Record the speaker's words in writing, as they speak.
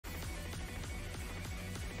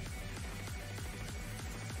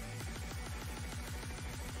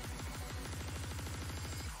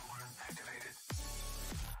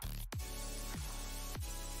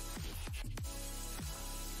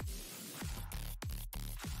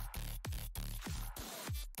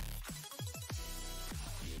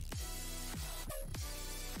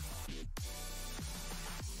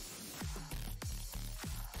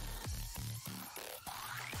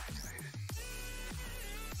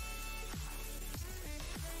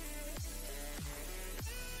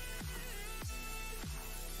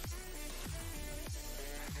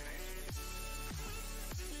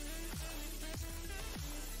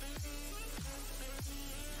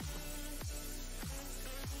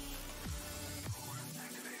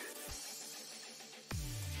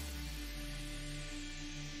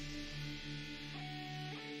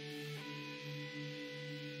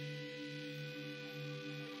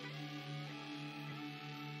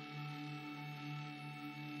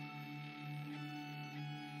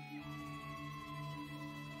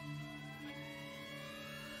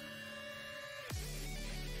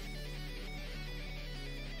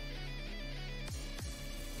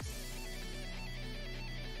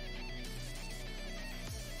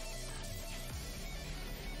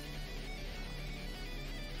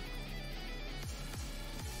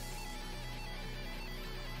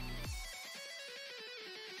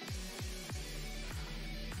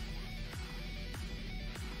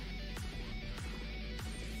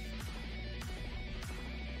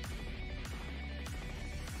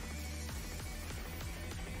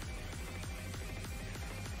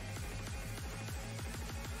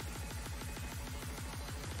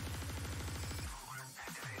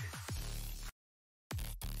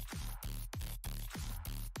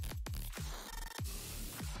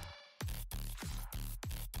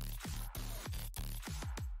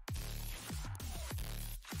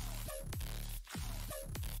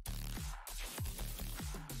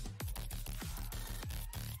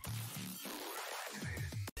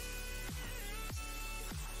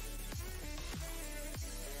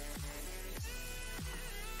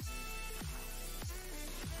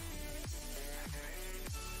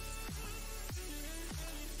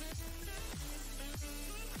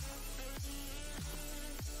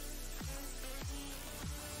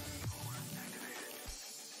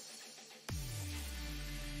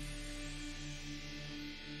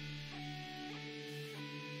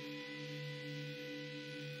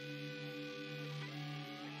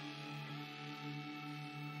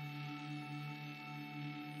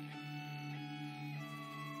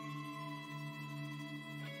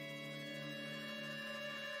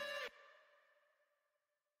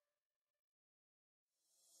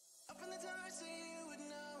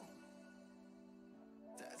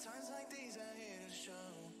times like these are here to show.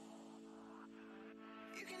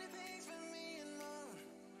 You can do things for me alone.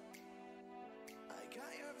 I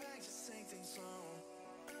got your back, just take things slow.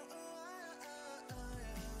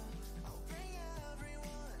 I'll bring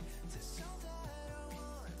everyone to show that I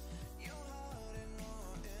want your heart and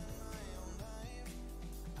more in my own life.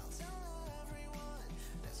 I'll tell everyone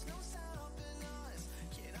there's no stopping us.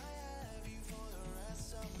 Can I have you for the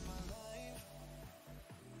rest of my life?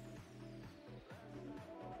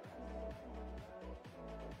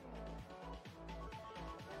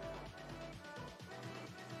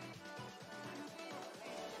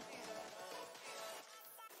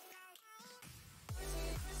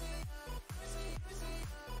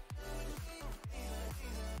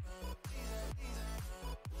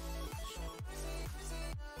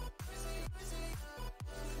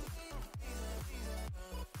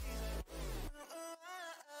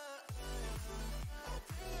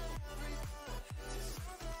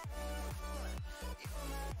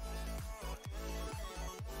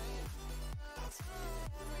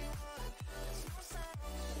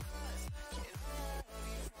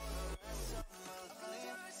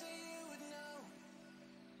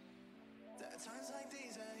 Times like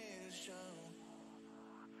these are here to show.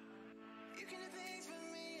 You can do things for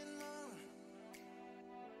me alone.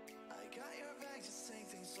 I got your back, just take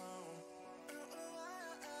things slow.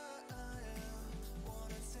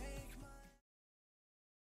 Wanna take my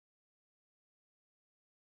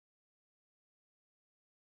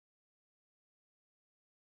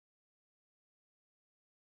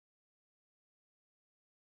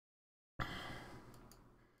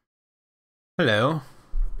Hello.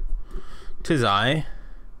 'Tis I,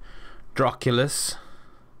 Droculus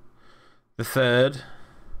the Third.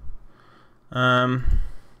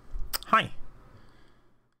 Hi.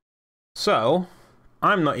 So,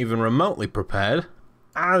 I'm not even remotely prepared,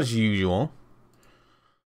 as usual.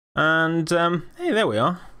 And, hey, there we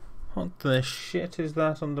are. What the shit is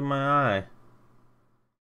that under my eye?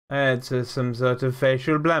 It's some sort of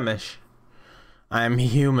facial blemish. I'm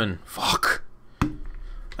human. Fuck.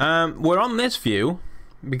 We're on this view.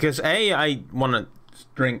 Because A, I want to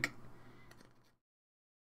drink,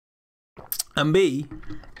 and B,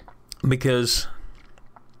 because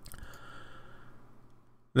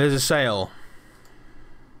there's a sale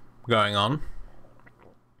going on,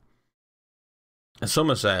 a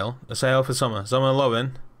summer sale, a sale for summer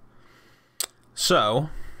loving.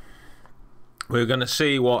 So we're going to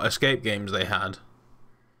see what escape games they had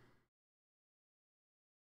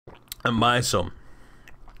and buy some.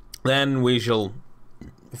 Then we shall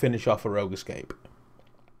finish off a Rogue Escape.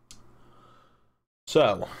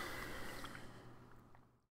 So,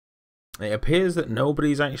 it appears that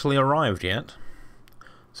nobody's actually arrived yet,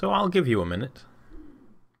 so I'll give you a minute.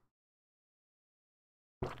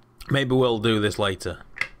 Maybe we'll do this later.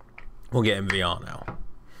 We'll get in VR now.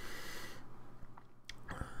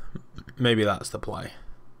 Maybe that's the play.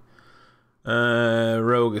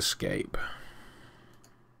 Rogue Escape.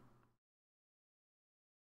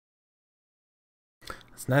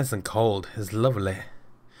 It's nice and cold. It's lovely.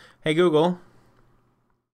 Hey Google,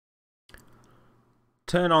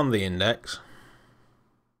 turn on the index.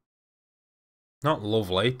 Not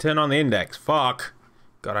lovely. Turn on the index. Fuck.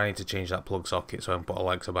 God, I need to change that plug socket so I can put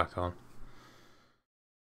Alexa back on.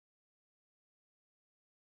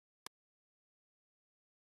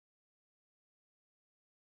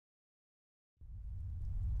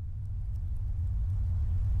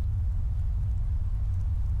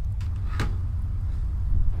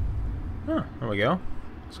 Huh, there we go.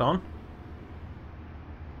 It's on.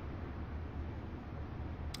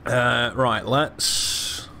 Right,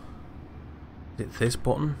 let's... Is it this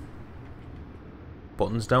button?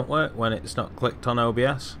 Buttons don't work when it's not clicked on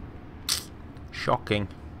OBS. Shocking.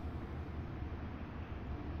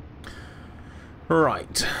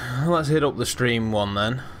 Right, let's hit up the stream one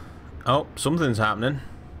then. Oh, something's happening.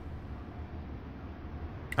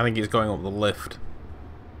 I think it's going up the lift.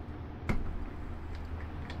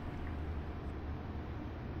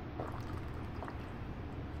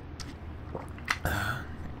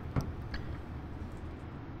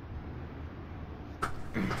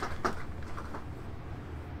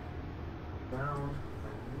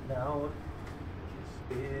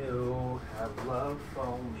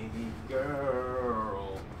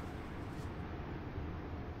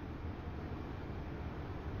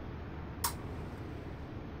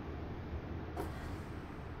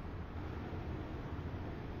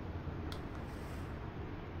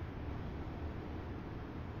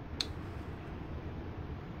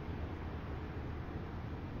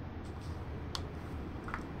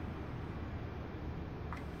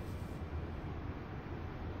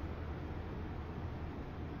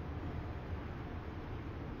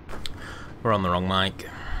 We're on the wrong mic.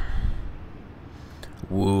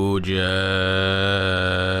 Woojer.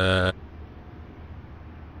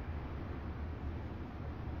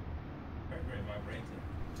 Very vibrating.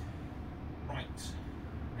 Right.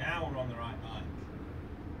 Now we're on the right mic.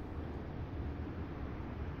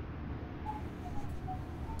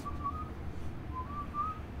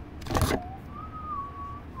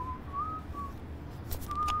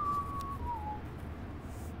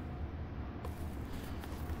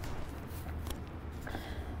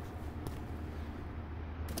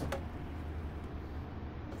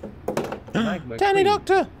 Magma Danny Cream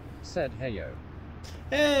Doctor! said heyo.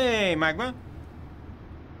 Hey, Magma.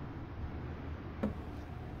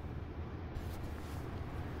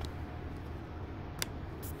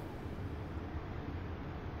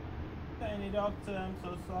 Danny Doctor, I'm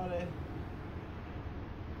so sorry.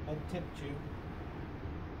 I tipped you.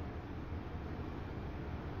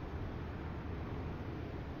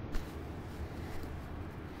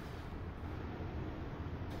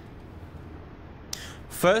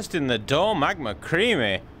 First in the door, Magma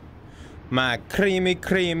Creamy. My creamy,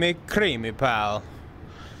 creamy, creamy pal.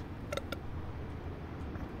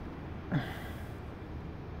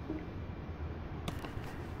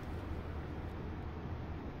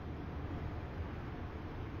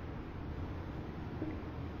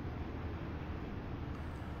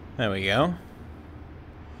 There we go.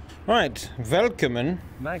 Right, welcome.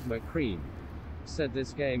 Magma Cream said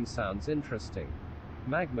this game sounds interesting.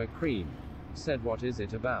 Magma Cream said what is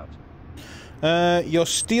it about? You're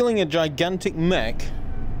stealing a gigantic mech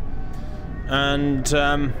and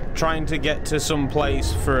trying to get to some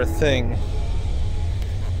place for a thing.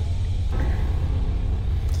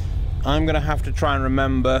 I'm gonna have to try and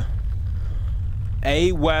remember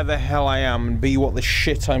A, where the hell I am, and B, what the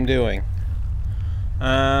shit I'm doing.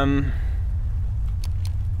 No,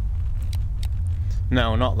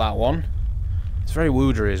 not that one. It's very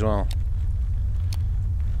woodery as well.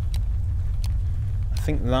 I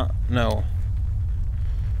think that... no.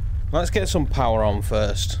 Let's get some power on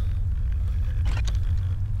first.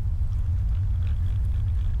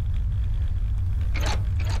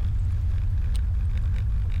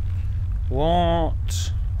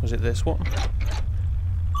 What? Was it this one?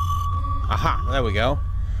 Aha, there we go.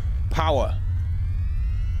 Power.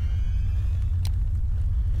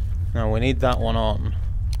 Now we need that one on.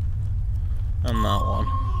 And that one.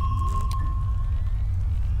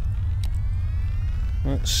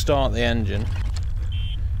 Let's start the engine.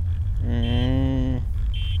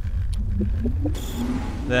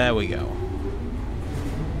 There we go.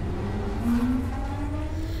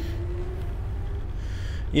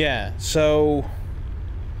 Yeah, so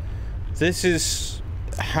this is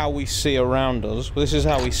how we see around us. This is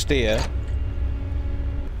how we steer.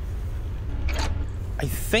 I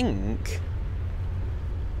think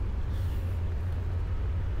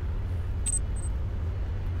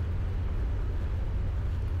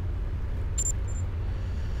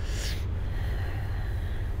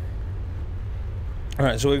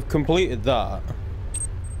alright, so we've completed that.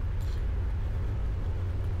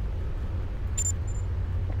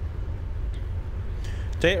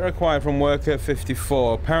 Data acquired from Worker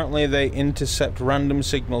 54. Apparently they intercept random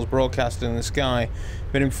signals broadcasted in the sky.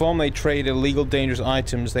 Been informed they trade illegal dangerous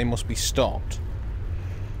items, they must be stopped.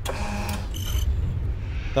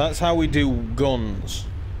 That's how we do guns.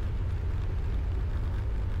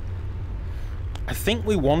 I think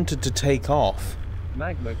we wanted to take off.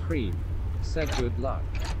 Magma Cream said good luck.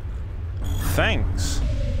 Thanks.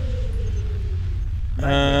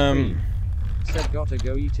 Magma Cream said gotta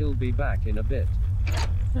go eat, he'll be back in a bit.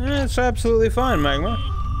 That's absolutely fine, Magma.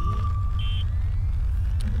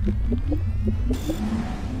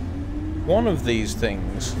 One of these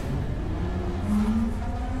things.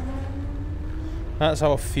 That's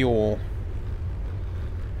our fuel.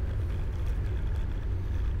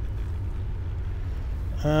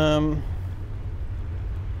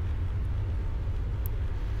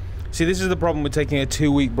 See, this is the problem with taking a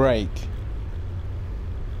 2-week break.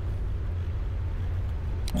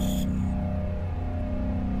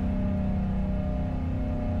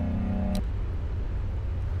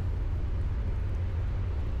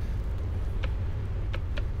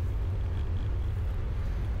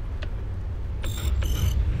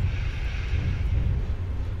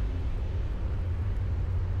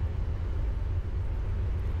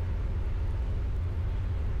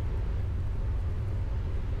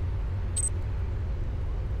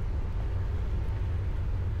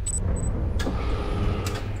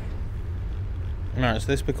 Alright, so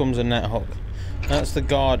this becomes a net hook. That's the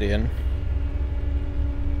Guardian.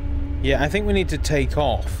 Yeah, I think we need to take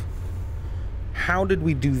off. How did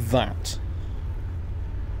we do that?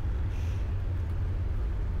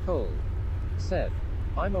 Cool. Said.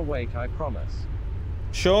 I'm awake, I promise.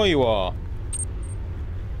 Sure you are.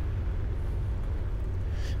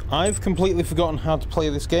 I've completely forgotten how to play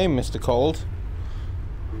this game, Mr. Cold.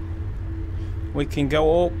 We can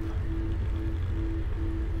go up.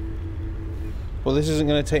 Well, this isn't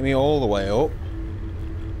going to take me all the way up.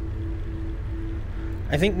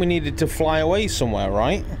 I think we needed to fly away somewhere,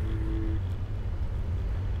 right?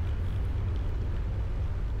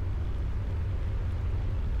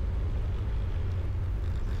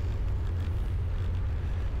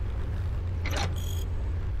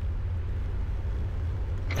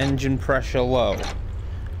 Engine pressure low.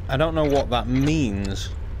 I don't know what that means.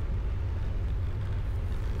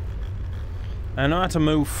 I know how to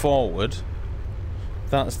move forward.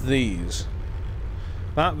 That's these.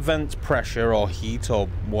 That vents pressure or heat or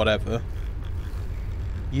whatever.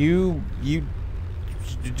 You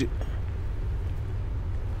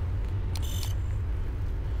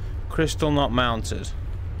crystal not mounted.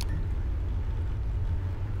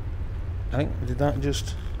 I think, did that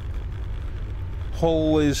just...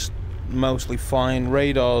 Hull is mostly fine.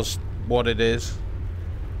 Radar's what it is.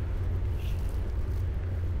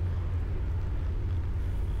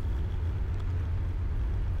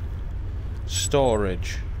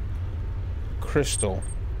 Storage. Crystal.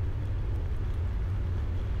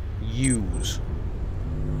 Use.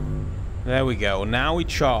 There we go. Now we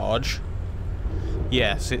charge.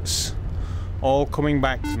 Yes, it's all coming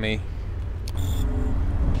back to me.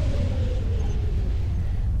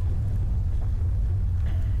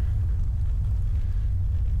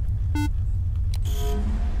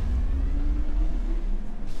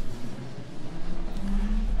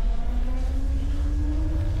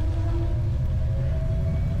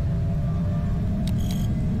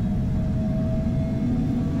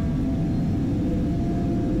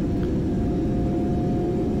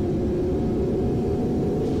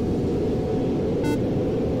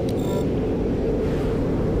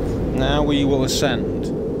 Now we will ascend.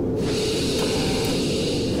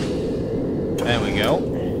 There we go.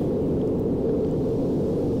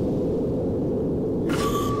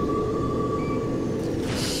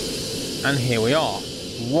 And here we are.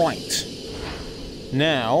 Right.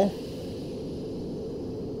 Now,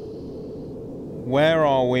 where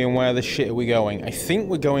are we and where the shit are we going? I think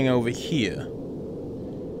we're going over here.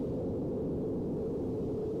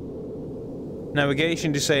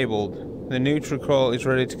 Navigation disabled. The neutral core is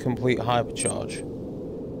ready to complete hypercharge.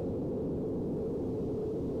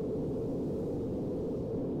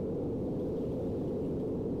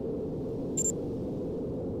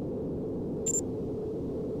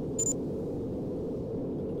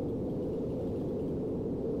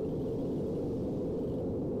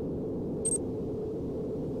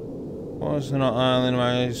 Was not island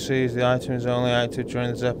where you see the item is only active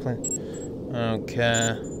during the Zeppelin. I don't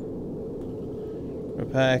care.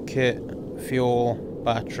 Repair kit. Fuel,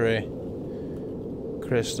 battery,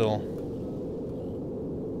 crystal.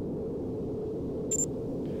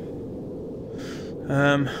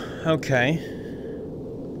 Okay.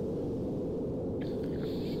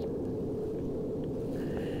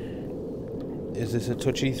 Is this a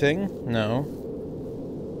touchy thing? No.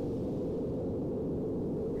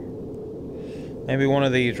 Maybe one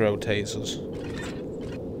of these rotates us.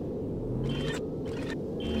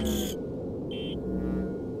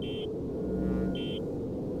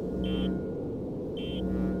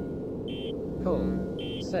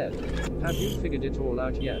 Said, have you figured it all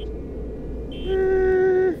out yet?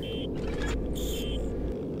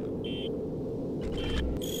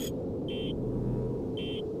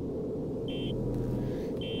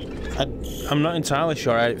 I'm not entirely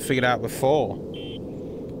sure I had it figured out before.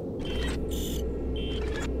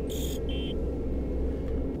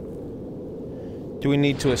 Do we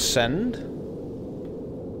need to ascend?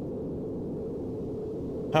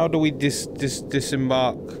 How do we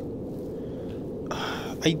disembark?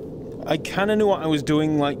 I kind of knew what I was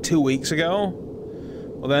doing like 2 weeks ago.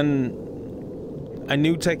 Well then, I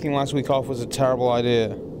knew taking last week off was a terrible idea.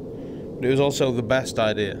 But it was also the best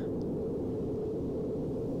idea.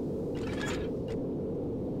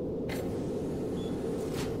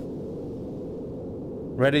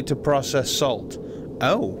 Ready to process salt.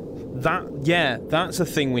 Oh, yeah, that's a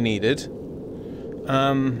thing we needed.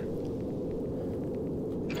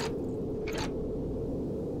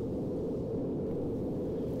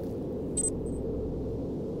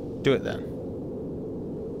 Do it then.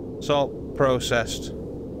 Salt processed.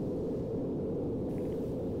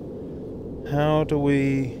 How do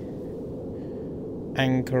we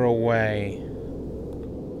anchor away?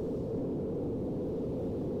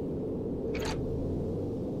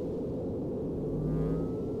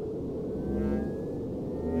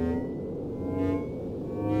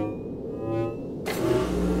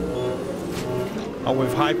 Oh, we've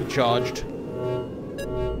hypercharged.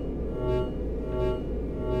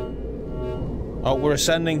 Oh, we're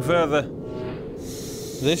ascending further.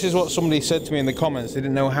 This is what somebody said to me in the comments. They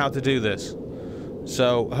didn't know how to do this.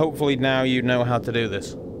 So, hopefully now you know how to do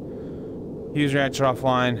this. Fuse reactor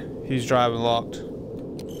offline. Fuse drive locked.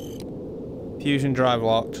 Fusion drive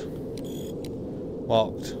locked.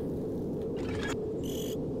 Locked.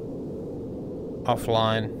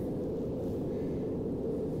 Offline.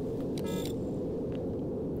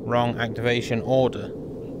 Wrong activation order.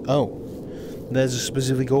 Oh, there's a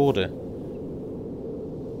specific order.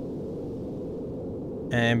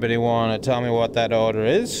 Anybody want to tell me what that order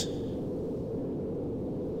is?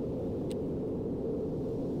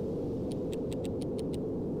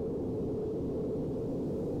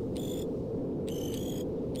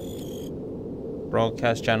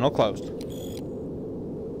 Broadcast channel closed.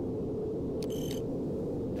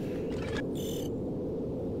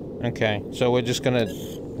 Okay, so we're just gonna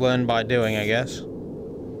learn by doing, I guess.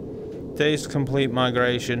 Days to complete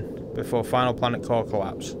migration before final planet core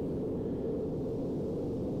collapse.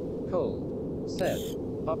 Cold. Set.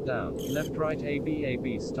 Up, down, left, right, A,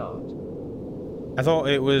 B, start. I thought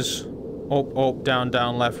it was up, up, down,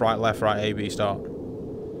 down, left, right, A, B, start.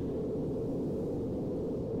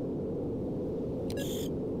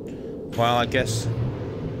 Well, I guess...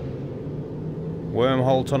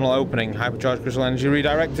 Wormhole tunnel opening. Hypercharged crystal energy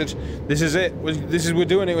redirected. This is it. We're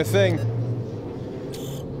doing it with thing.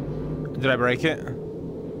 Did I break it?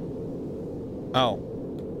 Oh.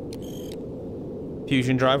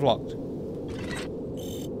 Fusion drive locked.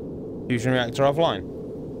 Fusion reactor offline.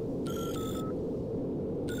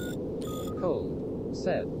 Cold.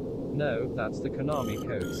 Set. No, that's the Konami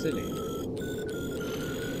code, silly.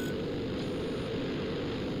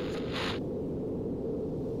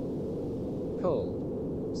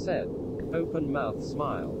 Cold. Set. Open mouth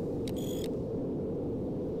smile.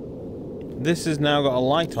 This has now got a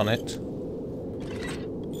light on it.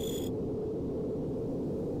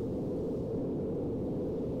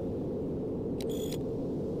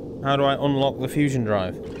 How do I unlock the fusion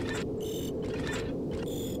drive?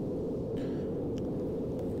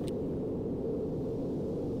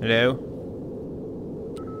 Hello?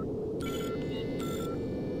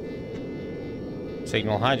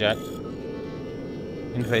 Signal hijacked.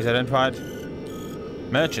 Interface identified.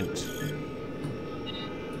 Merchant.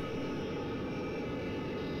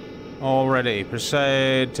 Already.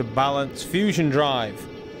 Proceed to balance fusion drive.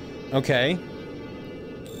 Okay.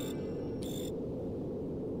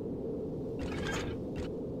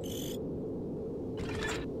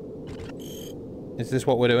 Is this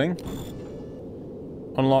what we're doing?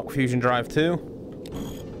 Unlock fusion drive 2.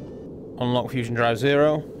 Unlock fusion drive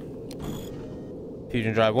 0.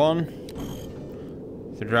 Fusion drive 1.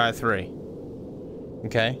 To drive 3.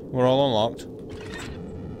 Okay, we're all unlocked.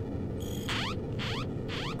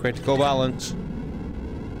 Critical balance.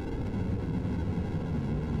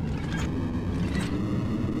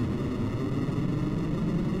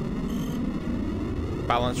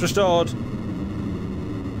 Balance restored.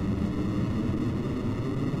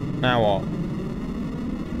 Now what?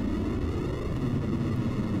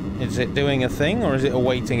 Is it doing a thing or is it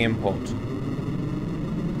awaiting input?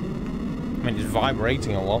 I mean, it's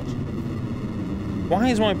vibrating a lot. Why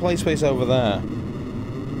is my play space over there?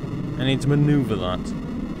 I need to maneuver that.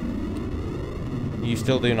 You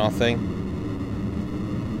still do nothing.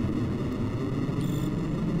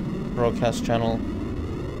 Broadcast channel.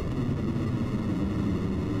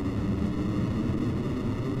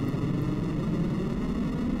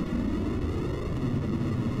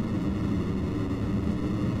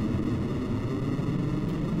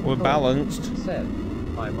 We're balanced. Said,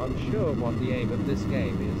 I'm unsure what the aim of this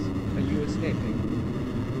game is. Are you escaping?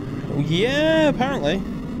 Yeah, apparently.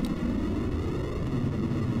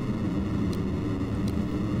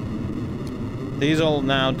 These all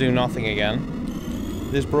now do nothing again.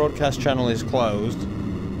 This broadcast channel is closed.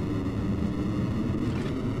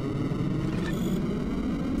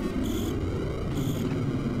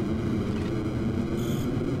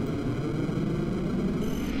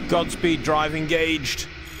 Godspeed drive engaged.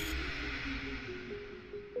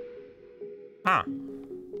 Ah.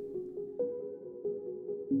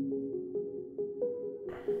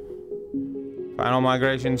 Final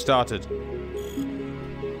migration started.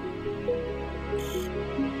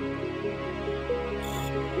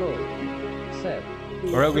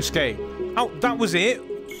 Rogue escape. Oh, that was it?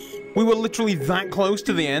 We were literally that close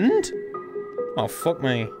to the end? Oh, fuck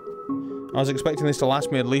me. I was expecting this to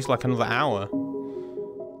last me at least like another hour.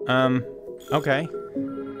 Okay.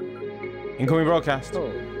 Incoming broadcast.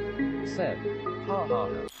 Cool. Set. Ha ha.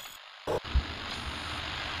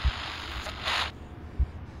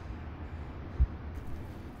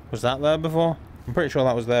 Was that there before? I'm pretty sure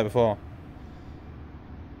that was there before.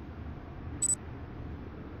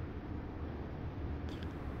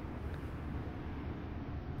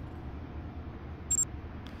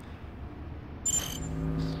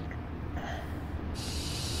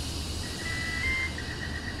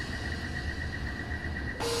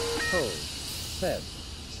 Cool. Said.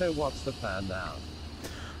 So what's the plan now?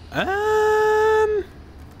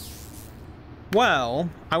 Well,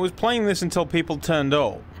 I was playing this until people turned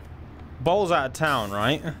up. Ball's out of town,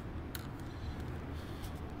 right?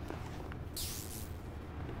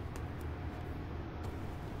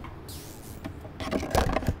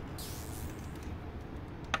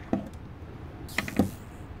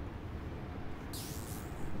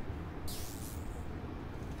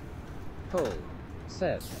 Cool.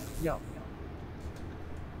 Said. Yup.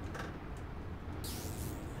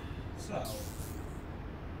 So, let's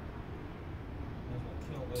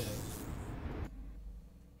kill this.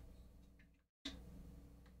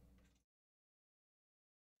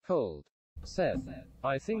 Cold. Said.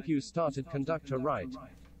 I think you started conductor right.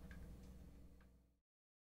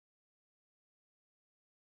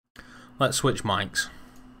 Let's switch mics.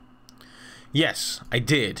 Yes, I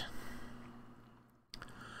did.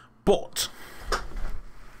 But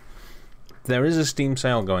there is a Steam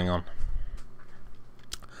sale going on.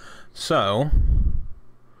 So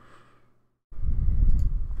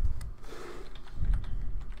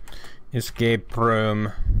escape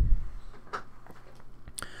room,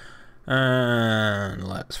 and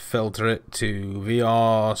let's filter it to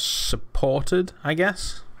VR supported, I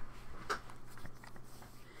guess.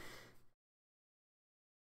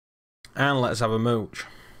 And let's have a mooch.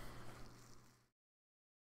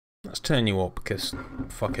 Let's turn you up because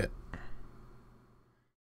fuck it.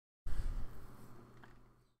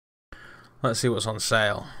 Let's see what's on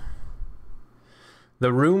sale.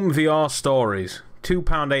 The Room VR Stories,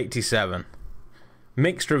 £2.87.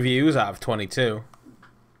 Mixed reviews out of 22.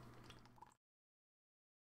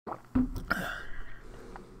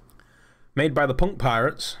 Made by the Punk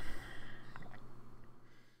Pirates.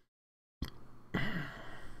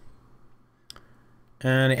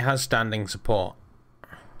 And it has standing support.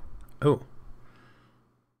 Oh.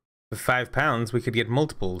 For £5 we could get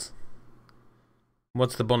multiples.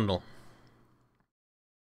 What's the bundle?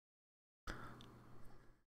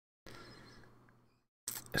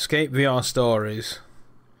 Escape VR Stories,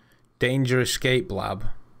 Danger Escape Lab,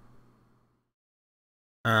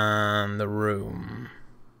 and The Room.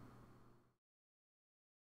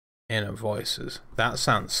 Inner Voices. That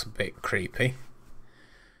sounds a bit creepy.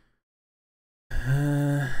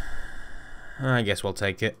 I guess we'll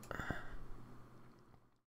take it.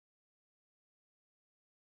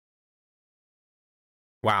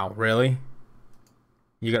 Wow, really?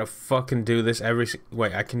 You gotta fucking do this every...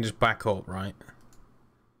 Wait, I can just back up, right?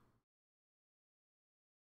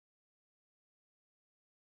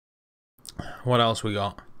 What else we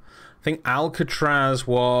got? I think Alcatraz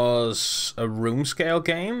was a room scale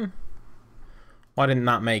game. Why didn't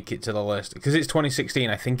that make it to the list? Because it's 2016,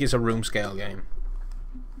 I think it's a room scale game.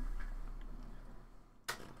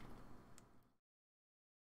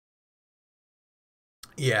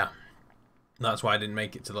 Yeah, that's why I didn't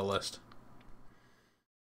make it to the list.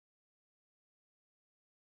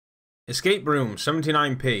 Escape Room,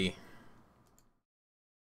 79p.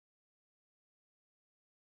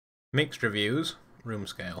 Mixed reviews, room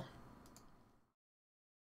scale.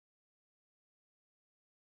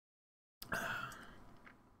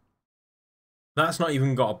 That's not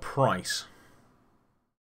even got a price.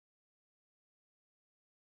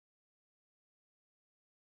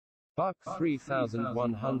 Buck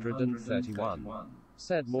 3131.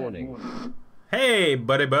 Said morning. Hey,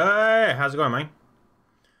 buddy boy, how's it going, mate?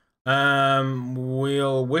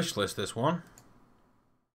 We'll wishlist this one.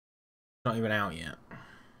 Not even out yet.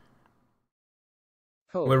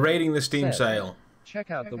 Cool. We're rating the Steam Said, sale.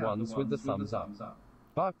 Check out the ones with the thumbs up.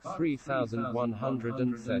 Buck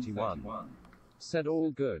 3131. Said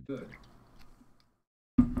all good.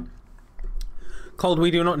 Cold,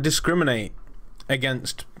 we do not discriminate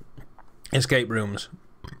against escape rooms.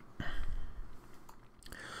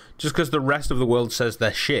 Just because the rest of the world says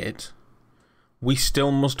they're shit, we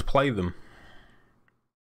still must play them.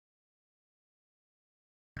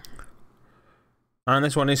 And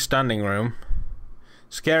this one is Standing Room.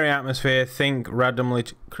 Scary atmosphere, think randomly...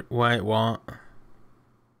 Wait, what?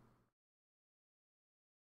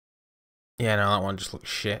 Yeah, no, that one just looks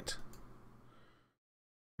shit.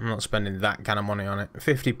 I'm not spending that kind of money on it.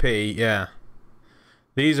 50p, yeah.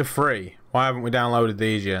 These are free. Why haven't we downloaded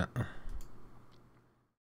these yet?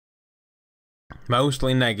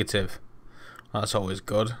 Mostly negative. That's always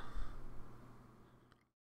good.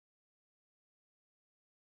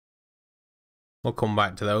 We'll come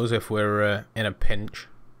back to those if we're in a pinch.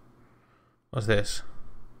 What's this?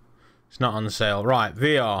 It's not on sale. Right,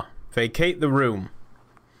 VR. Vacate the room.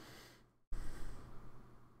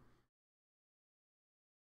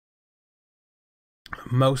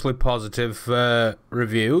 Mostly positive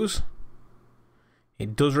reviews.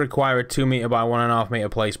 It does require a 2 meter by 1.5 meter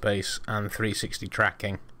play space and 360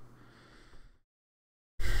 tracking.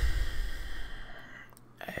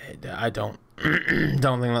 I don't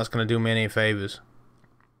don't think that's going to do me any favors.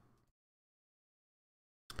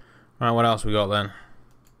 Right, what else we got then?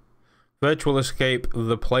 Virtual Escape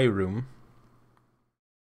the Playroom.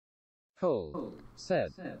 Cool.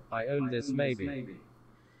 Said, I own this maybe.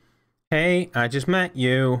 Hey, I just met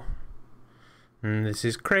you. This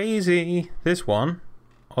is crazy. This one?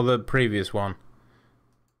 Or the previous one?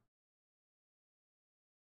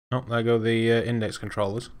 Oh, there go the index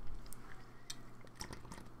controllers.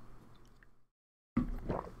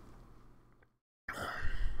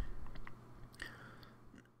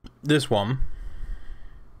 This one.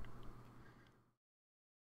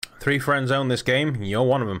 3 friends own this game. You're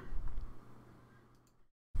one of them.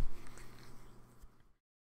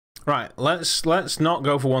 Right, let's not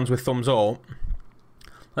go for ones with thumbs up.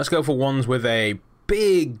 Let's go for ones with a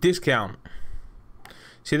big discount.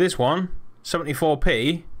 See this one?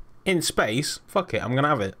 74p in space. Fuck it, I'm gonna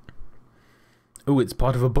have it. Oh, it's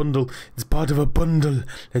part of a bundle. It's part of a bundle.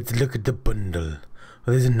 Let's look at the bundle.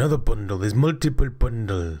 Oh, there's another bundle. There's multiple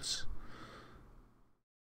bundles.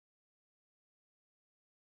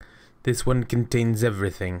 This one contains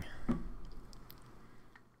everything.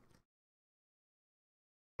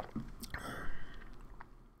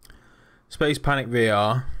 Space Panic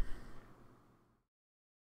VR.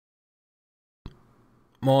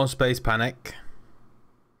 More Space Panic.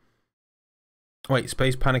 Wait,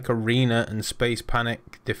 Space Panic Arena and Space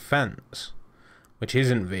Panic Defense, which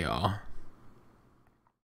isn't VR.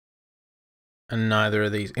 And neither are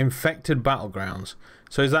these. Infected Battlegrounds.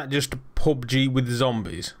 So is that just PUBG with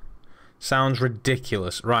zombies? Sounds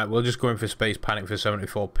ridiculous. Right, we'll just go in for Space Panic for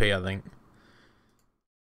 74p, I think.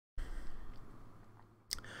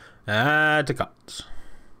 Add to carts.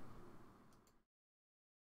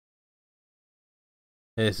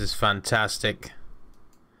 This is fantastic.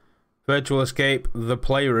 Virtual Escape the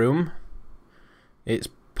Playroom. It's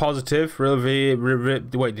positive.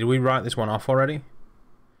 Wait, did we write this one off already?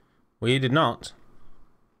 We did not.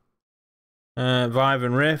 Vive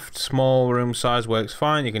and Rift. Small room size works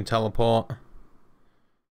fine. You can teleport.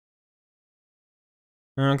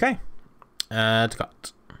 Okay. Add to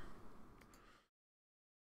cart.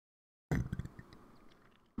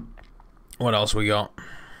 What else we got?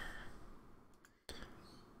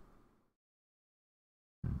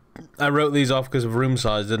 I wrote these off because of room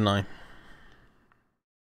size, didn't I?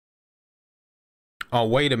 Oh,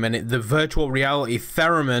 wait a minute. The virtual reality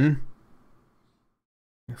theremin.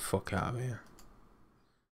 Fuck out of here.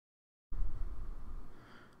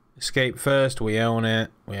 Escape first. We own it.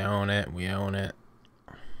 We own it. We own it.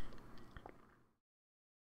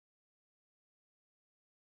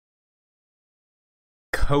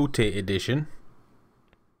 Cote edition.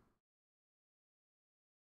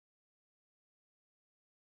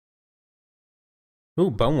 Ooh,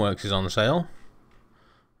 Boneworks is on sale.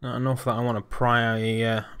 Not enough that I want to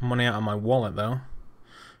pry money out of my wallet though.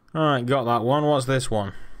 Alright, got that one. What's this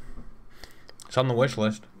one? It's on the wish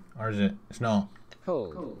list. Or is it? It's not.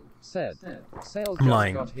 Cool. Said, sale I'm just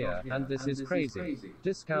lying. got here and this is crazy.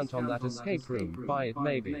 Discount on that escape room. Buy it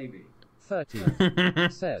maybe. 30.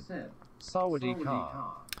 Said, Saudi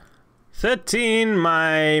car. 13,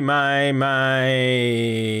 my.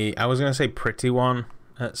 I was gonna say pretty one.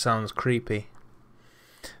 That sounds creepy.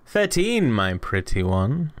 13, my pretty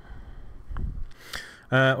one.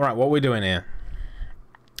 Right, what are we doing here?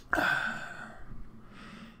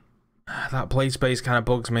 That play space kind of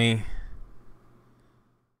bugs me.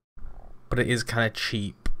 But it is kind of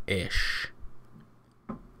cheap-ish.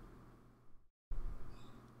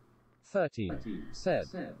 13. Said,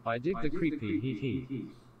 I dig the creepy hee.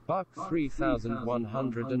 Buck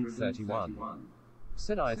 3131.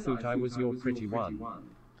 Said I thought I was your pretty one.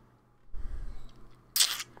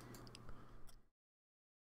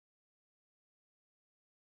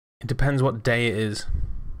 It depends what day it is.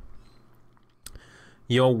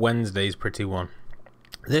 Your Wednesday's pretty one.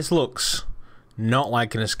 This looks not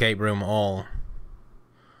like an escape room at all.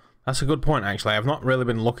 That's a good point, actually. I've not really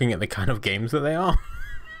been looking at the kind of games that they are.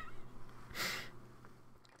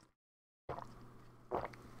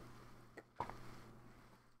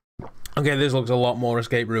 Okay, this looks a lot more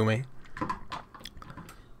escape roomy.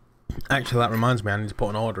 Actually, that reminds me, I need to put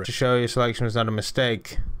an order. To show your selection is not a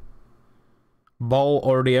mistake. Ball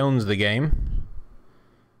already owns the game.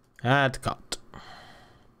 Add cart.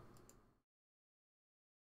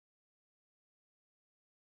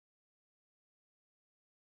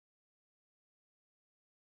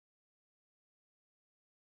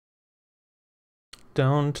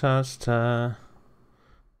 Don't trust her.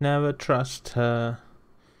 Never trust her.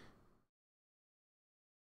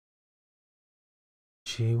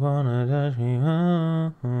 She wanna touch me.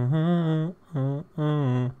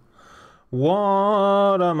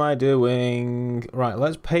 What am I doing? Right,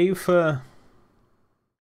 let's pay for...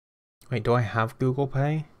 Wait, do I have Google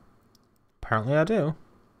Pay? Apparently I do.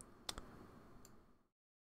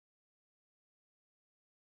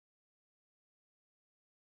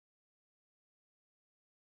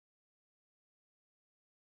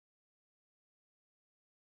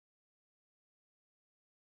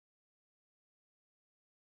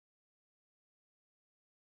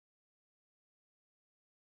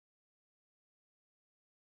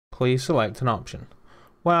 Please select an option.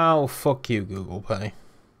 Well, fuck you, Google Pay.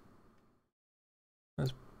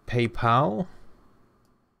 Let's PayPal.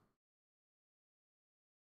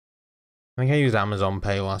 I think I used Amazon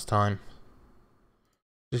Pay last time.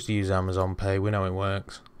 Just use Amazon Pay, we know it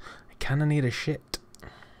works. I kinda need a shit.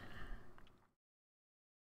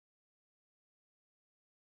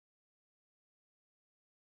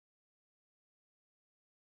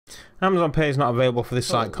 Amazon Pay is not available for this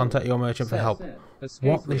site. Contact your merchant for help.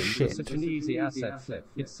 What the shit? Such an easy asset flip.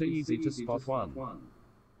 It's so easy to spot one.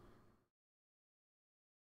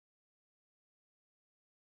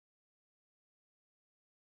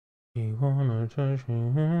 You wanna touch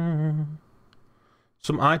me?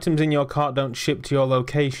 Some items in your cart don't ship to your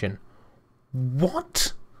location.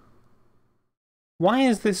 What? Why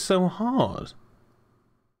is this so hard?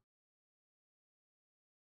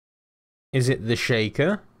 Is it the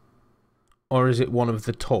shaker? Or is it one of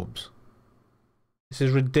the tubs? This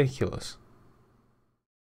is ridiculous.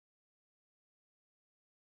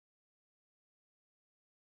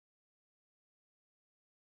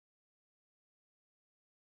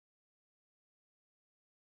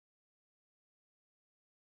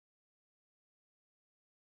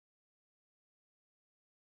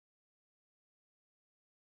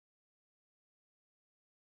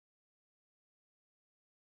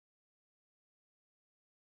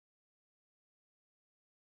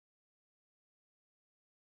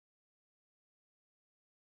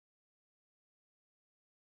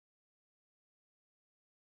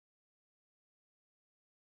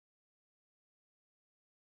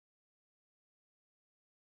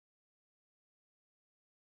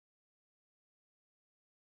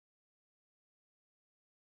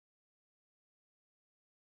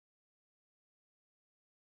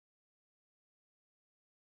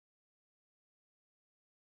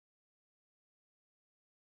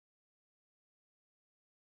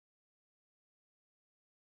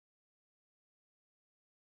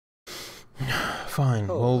 Fine,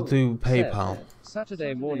 we'll do PayPal.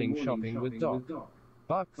 Saturday morning shopping with Doc.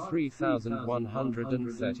 Buck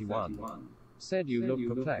 3131. Said you look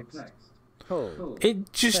perplexed. Cool.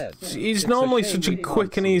 It just is normally such a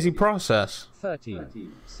quick and easy process.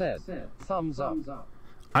 13. Said thumbs up.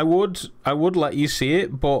 I would let you see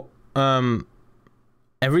it, but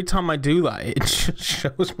every time I do that, it just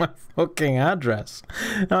shows my fucking address.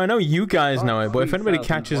 Now I know you guys know it, but if anybody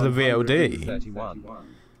catches the VOD. 31.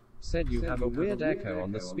 Said you have a weird echo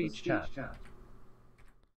on the speech chat.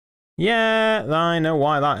 Yeah, I know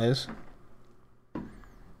why that is.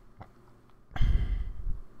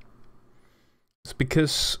 It's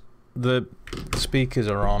because the speakers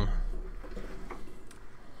are on.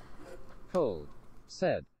 Cold.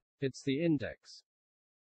 Said it's the index.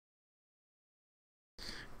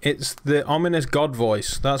 It's the ominous God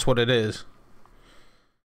voice. That's what it is.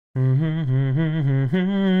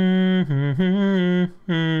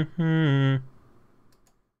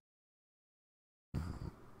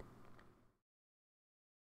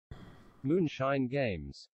 Moonshine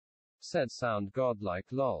Games. Said sound godlike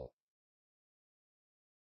lol.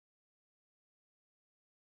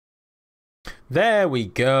 There we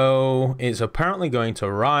go. It's apparently going to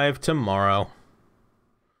arrive tomorrow.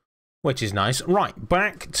 Which is nice. Right,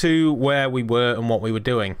 back to where we were and what we were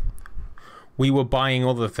doing. We were buying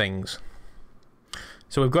other things.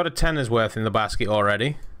 So we've got a tenner's worth in the basket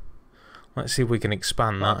already. Let's see if we can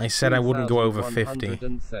expand that. I said I wouldn't go over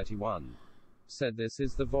 50. 31. Said this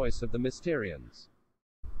is the voice of the Mysterians.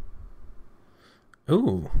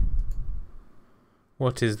 Ooh.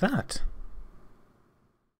 What is that?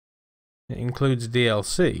 It includes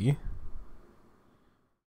DLC.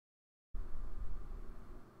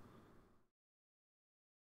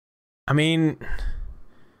 I mean,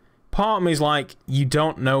 part of me is like, you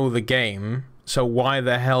don't know the game, so why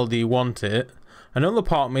the hell do you want it? Another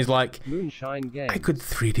part of me is like, Moonshine Games. I could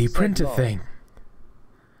 3D print a thing.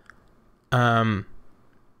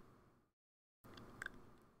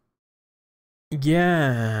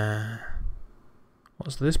 Yeah.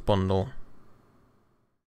 What's this bundle?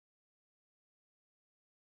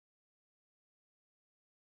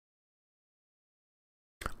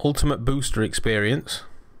 Ultimate Booster Experience.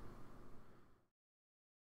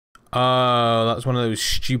 Oh, that's one of those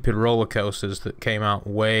stupid roller coasters that came out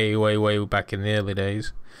way, way, way back in the early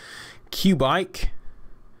days. Q-Bike.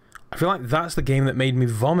 I feel like that's the game that made me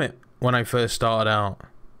vomit when I first started out.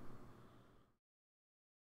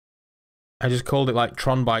 I just called it like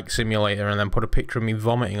Tron Bike Simulator and then put a picture of me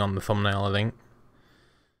vomiting on the thumbnail, I think.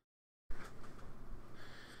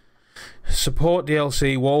 Support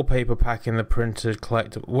DLC wallpaper pack in the printed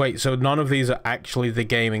collectible. Wait, so none of these are actually the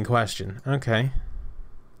game in question. Okay.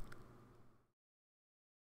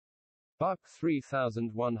 Buck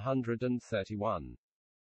 3131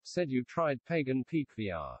 said you tried Pagan Peak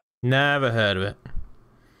VR. Never heard of it.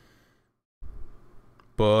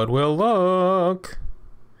 But we'll look.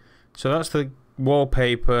 So that's the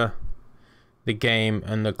wallpaper, the game,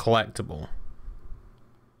 and the collectible.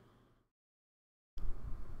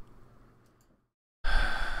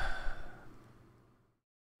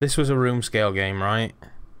 This was a room scale game, right?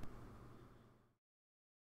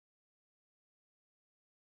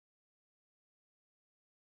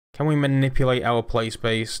 Can we manipulate our play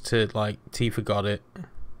space to, like, Tifa got it?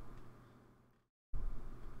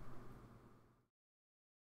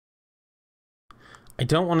 I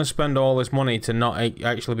don't want to spend all this money to not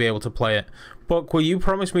actually be able to play it. Buck, will you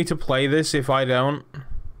promise me to play this if I don't?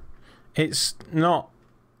 It's not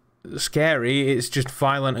scary, it's just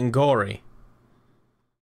violent and gory.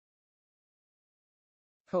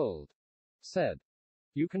 Cold said,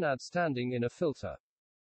 you can add standing in a filter.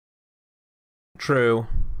 True.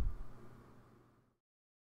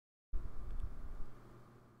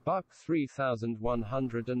 Buck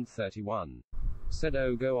 3131 said,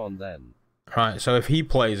 oh, go on then. Right, so if he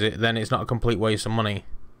plays it, then it's not a complete waste of money.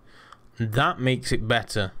 That makes it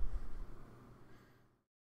better.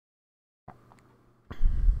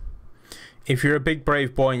 If you're a big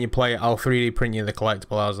brave boy and you play it, I'll 3D print you the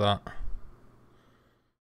collectible. How's that?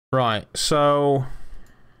 Right, so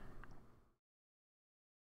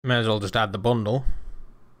may as well just add the bundle.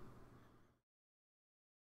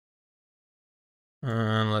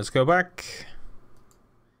 And let's go back.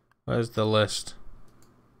 Where's the list?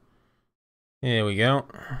 Here we go.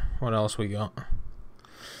 What else we got?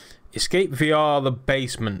 Escape VR The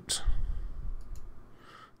Basement.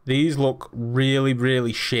 These look really,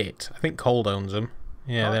 really shit. I think Cold owns them.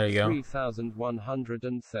 Yeah, there you go.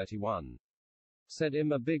 3131 said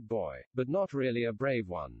him a big boy, but not really a brave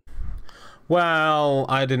one. Well,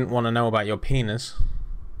 I didn't want to know about your penis.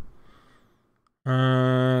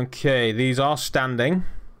 Okay, these are standing.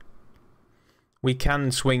 We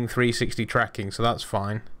can swing 360 tracking, so that's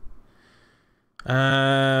fine.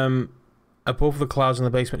 Above the clouds in the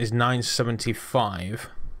basement is 975.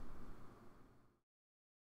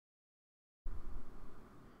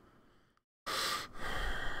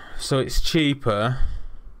 So it's cheaper.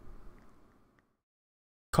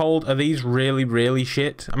 Cold, are these really, really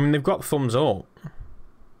shit? I mean, they've got thumbs up.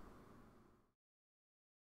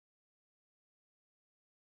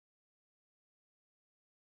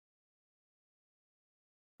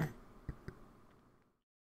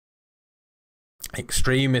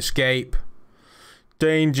 Extreme Escape.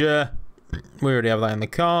 Danger. We already have that in the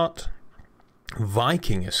cart.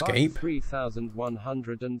 Viking Escape.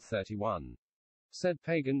 3131 said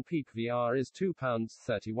Pagan Peak VR is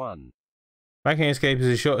 £2.31. Viking Escape is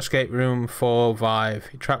a short escape room for Vive.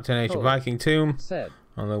 You're trapped in an ancient Viking tomb. Said,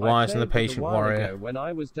 on the wise and the patient warrior. When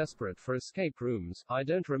I was desperate for escape rooms, I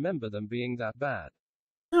don't remember them being that bad.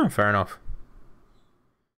 Oh, fair enough.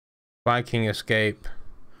 Viking Escape.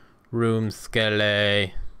 Room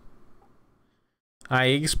Skele. I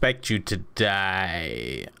expect you to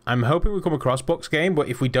die. I'm hoping we come across Buck's game, but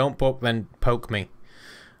if we don't, Buck, then poke me.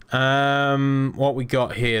 What we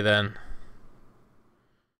got here then?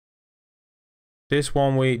 This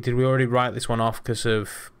one did we already write this one off because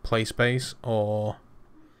of play space, or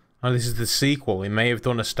oh, this is the sequel. We may have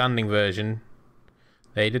done a standing version.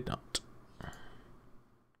 They did not.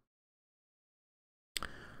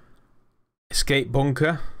 Escape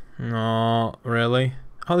Bunker. Not really.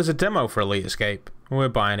 Oh, there's a demo for Elite Escape. We're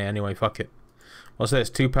buying it anyway, fuck it. What's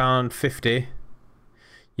this? £2.50.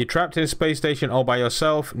 You're trapped in a space station all by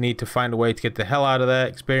yourself. Need to find a way to get the hell out of there.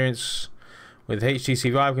 Experience with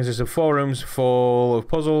HTC Vive consists of 4 rooms full of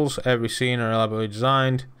puzzles. Every scene are elaborately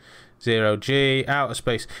designed. 0 G, outer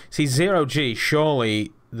space. See, 0 G,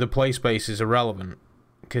 surely the play space is irrelevant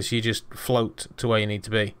because you just float to where you need to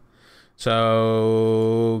be.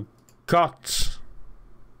 So, cot.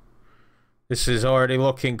 This is already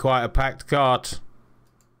looking quite a packed cart.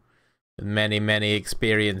 With many, many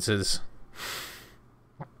experiences.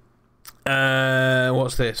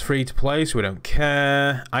 What's this? Free to play, so we don't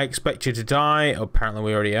care. I expect you to die. Apparently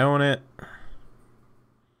we already own it.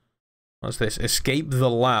 What's this? Escape the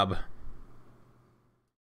lab.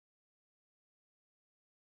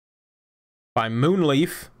 By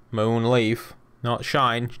Moonleaf. Moonleaf. Not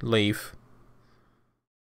Shine. Leaf.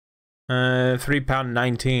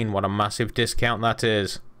 £3.19. What a massive discount that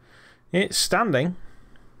is. It's standing.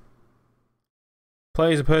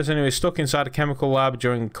 Play as a person who is stuck inside a chemical lab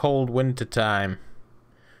during cold winter time.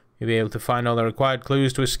 You'll be able to find all the required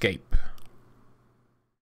clues to escape.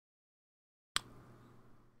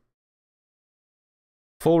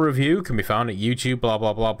 Full review can be found at YouTube, blah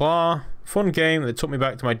blah blah blah. Fun game that took me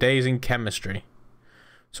back to my days in chemistry.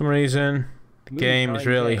 For some reason, the game is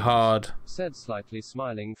really hard. Said slightly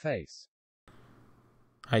smiling face.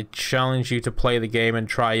 I challenge you to play the game and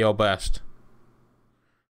try your best.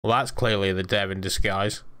 Well, that's clearly the dev in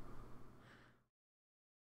disguise.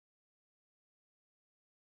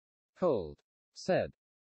 Cold. Said.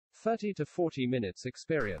 30 to 40 minutes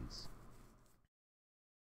experience.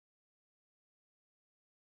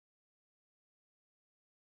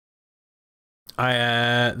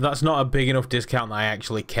 That's not a big enough discount that I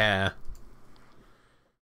actually care.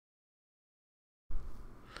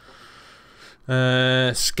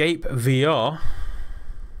 Escape VR.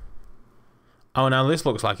 Oh, now this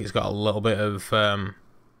looks like it's got a little bit of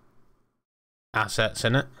assets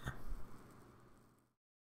in it.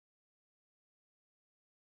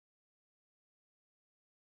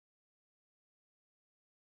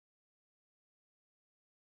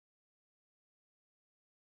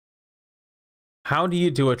 How do you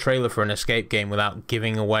do a trailer for an escape game without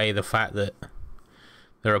giving away the fact that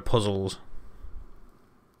there are puzzles?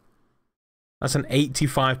 That's an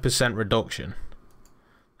 85% reduction.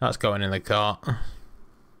 That's going in the cart.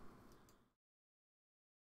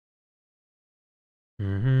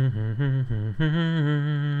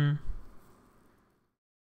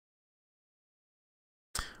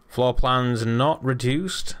 Floor plans not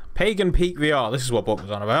reduced. Pagan Peak VR. This is what book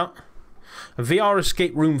was on about. A VR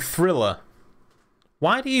escape room thriller.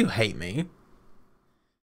 Why do you hate me?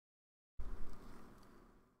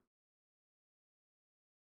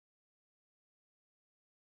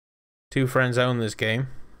 Two friends own this game.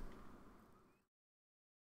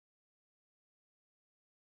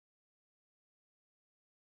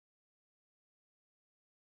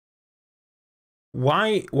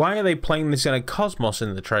 Why are they playing this in a Cosmos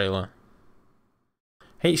in the trailer?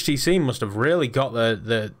 HTC must have really got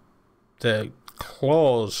the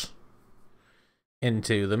claws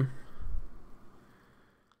into them.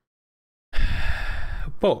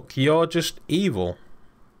 Book, you're just evil.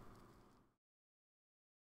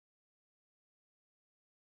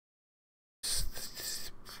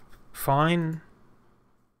 Fine.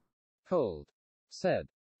 Cold. Said.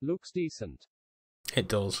 Looks decent. It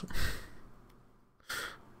does. It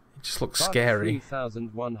just looks But scary.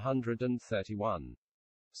 3131.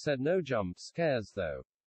 Said no jump scares though.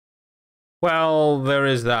 Well, there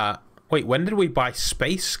is that. Wait, when did we buy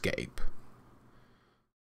Spacescape?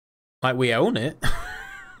 Like, we own it.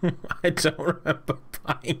 I don't remember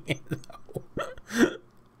buying it,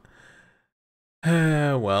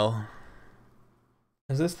 though. Well.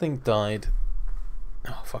 Has this thing died?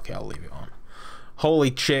 Oh, fuck it, I'll leave it on.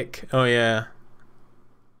 Holy chick. Oh, yeah.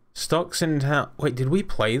 Stocks in town. Wait, did we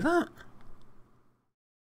play that?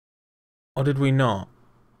 Or did we not?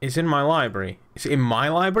 It's in my library. Is it in my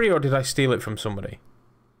library, or did I steal it from somebody?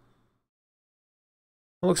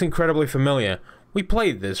 It looks incredibly familiar. We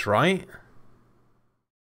played this, right?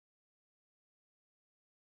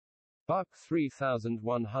 Buck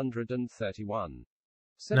 3131.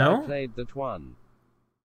 Said No? I played that one.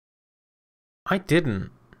 I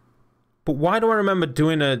didn't. But why do I remember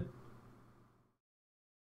doing a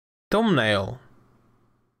thumbnail?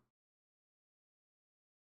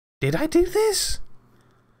 Did I do this?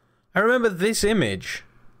 I remember this image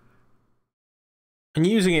and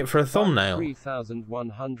using it for a thumbnail.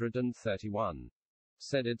 3131.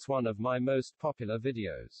 Said it's one of my most popular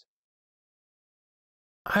videos.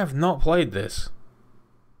 I have not played this.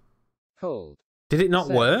 Cold. Did it not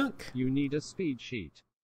Said, work? You need a speed sheet.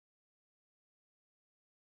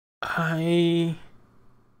 I...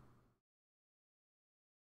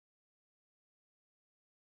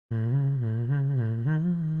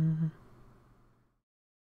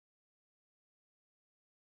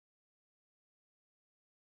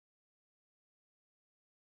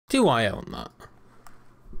 Do I own that?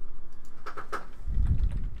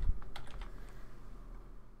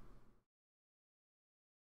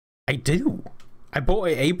 I do. I bought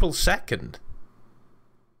it April 2nd.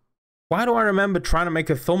 Why do I remember trying to make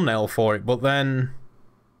a thumbnail for it, but then...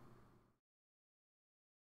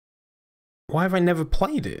 Why have I never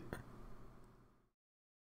played it?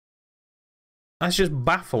 That's just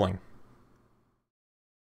baffling.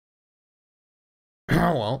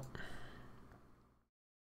 Oh well.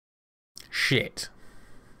 Shit.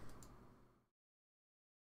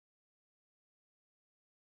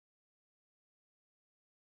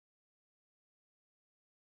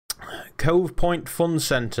 Cove Point Fun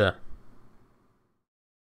Center.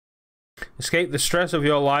 Escape the stress of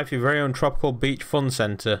your life, your very own tropical beach fun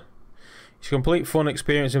center. It's a complete fun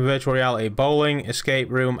experience in virtual reality. Bowling, escape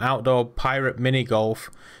room, outdoor pirate mini golf,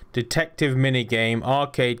 detective mini game,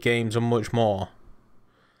 arcade games, and much more.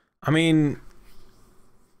 I mean,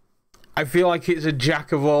 I feel like it's a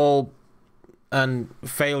jack of all and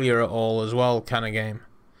failure at all as well kind of game.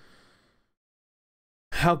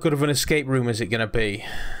 How good of an escape room is it going to be?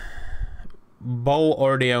 Bowl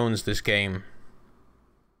already owns this game.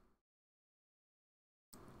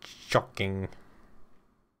 Shocking.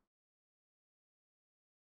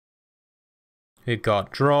 We've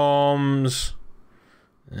got drums,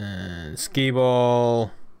 skee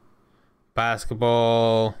ball,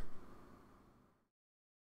 basketball,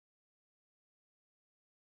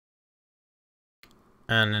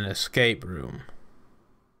 and an escape room.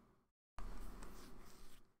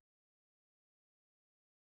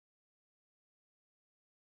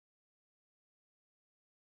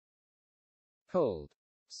 Cold.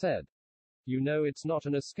 Said. You know it's not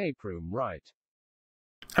an escape room, right?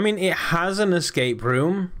 I mean, it has an escape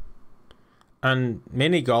room and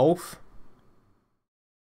mini golf.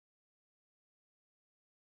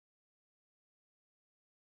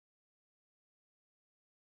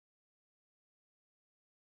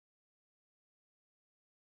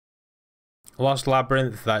 Lost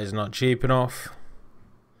Labyrinth, that is not cheap enough.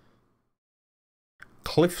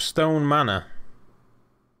 Cliffstone Manor.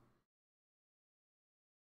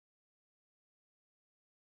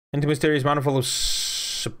 Into mysterious manor full of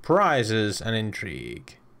surprises and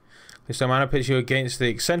intrigue. Cliffstone Manor pits you against the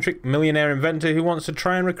eccentric millionaire inventor who wants to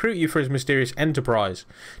try and recruit you for his mysterious enterprise.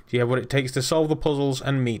 Do you have what it takes to solve the puzzles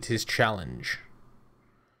and meet his challenge?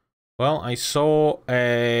 Well, I saw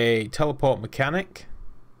a teleport mechanic.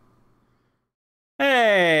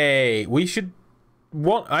 Hey, we should...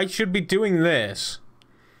 What? I should be doing this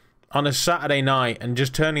on a Saturday night and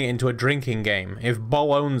just turning it into a drinking game. If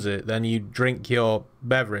Bol owns it, then you drink your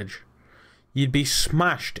beverage. You'd be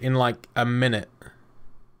smashed in like a minute.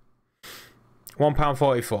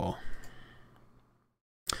 £1.44.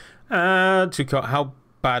 How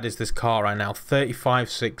bad is this car right now?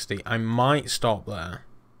 35.60. I might stop there.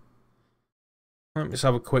 Let me just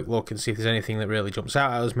have a quick look and see if there's anything that really jumps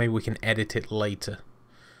out at us. Maybe we can edit it later.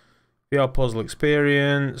 VR puzzle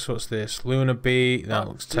experience. What's this? Lunar Beat. That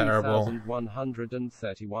looks terrible.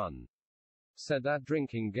 3131. Said that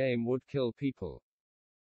drinking game would kill people.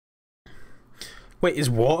 Wait, is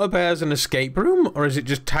Water Bears an escape room? Or is it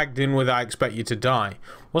just tagged in with I Expect You to Die?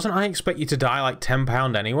 Wasn't I Expect You to Die like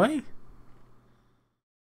 £10 anyway?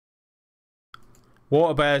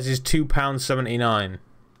 Water Bears is £2.79.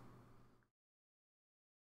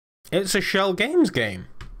 It's a Shell Games game.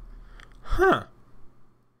 Huh.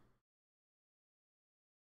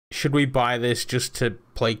 Should we buy this just to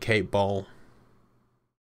placate Bol?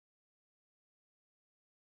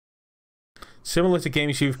 Similar to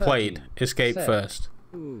games you've played, Escape First.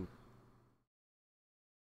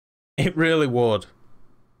 It really would.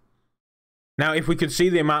 Now, if we could see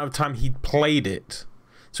the amount of time he'd played it.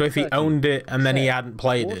 So if he owned it and then he hadn't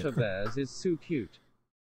played it. Water Bears is so cute.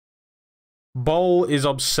 Bol is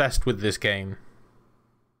obsessed with this game.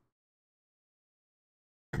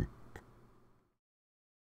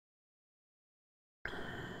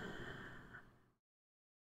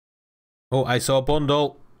 Oh, I saw a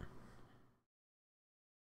bundle.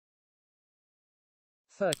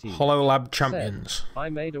 30. HoloLab Champions. I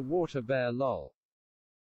made a water bear lol.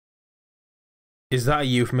 Is that a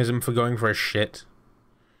euphemism for going for a shit?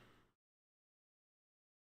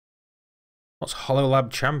 What's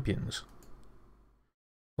HoloLab Champions?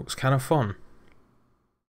 Looks kind of fun.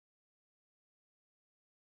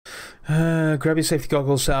 Grab your safety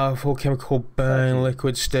goggles out, full chemical burn,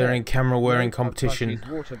 liquid stirring, camera wearing competition.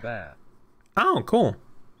 Water bear. Oh, cool.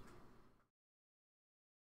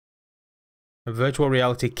 A virtual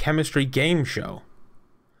reality chemistry game show.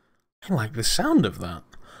 I like the sound of that.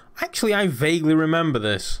 Actually, I vaguely remember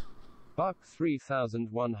this. Buck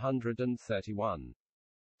 3131.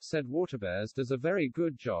 said Waterbears does a very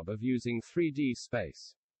good job of using 3D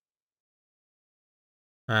space.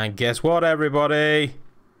 And guess what, everybody?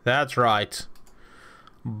 That's right.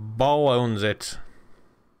 Ball owns it.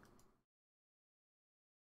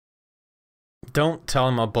 Don't tell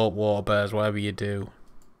him I bought Waterbears, whatever you do.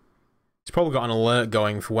 He's probably got an alert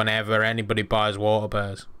going for whenever anybody buys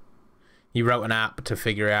Waterbears. He wrote an app to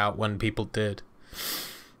figure out when people did.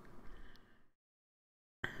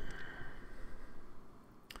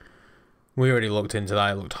 We already looked into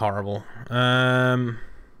that. It looked horrible.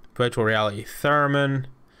 Virtual reality Theremin. I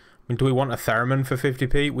mean, do we want a Theremin for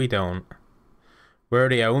 50p? We don't. We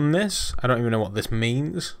already own this. I don't even know what this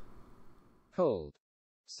means. Cold.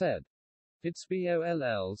 Said. It's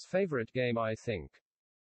BOLL's favorite game, I think.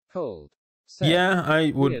 Cold. Said. Yeah,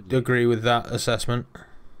 I would Weirdly. agree with that assessment.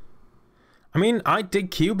 I mean, I dig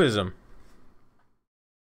cubism.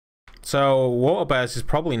 So, Waterbears is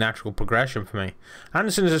probably natural progression for me.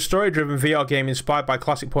 Anderson is a story-driven VR game inspired by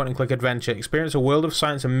classic point-and-click adventure. Experience a world of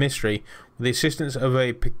science and mystery with the assistance of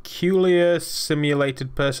a peculiar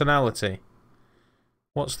simulated personality.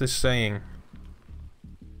 What's this saying?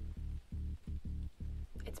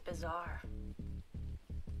 It's bizarre.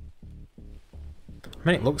 I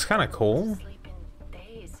mean, it looks kind of cool. Sleep in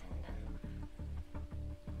days, and then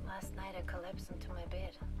last night I collapsed into my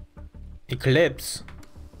bed. Eclipse.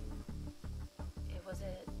 It was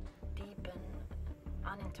a deep and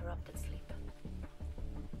uninterrupted sleep.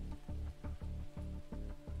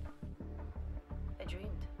 I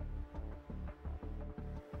dreamed.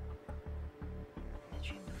 I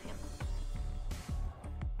dreamed of him.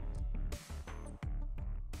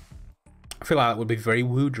 I feel like that would be very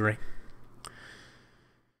woodery.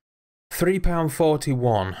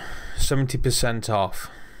 £3.41, 70%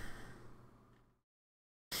 off.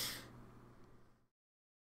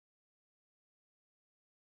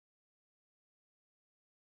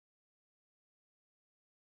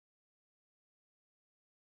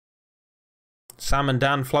 Sam and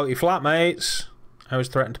Dan floaty flatmates. I was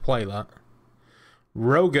threatened to play that.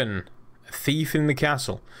 Rogan, a thief in the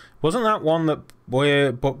castle. Wasn't that one that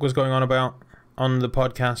where Buck was going on about on the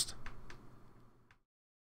podcast?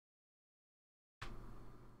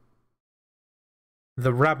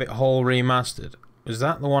 The Rabbit Hole Remastered. Is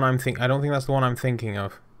that the one I'm thinking? I don't think that's the one I'm thinking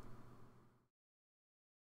of.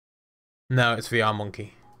 No, it's VR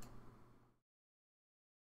Monkey.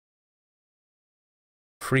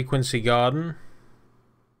 Frequency Garden.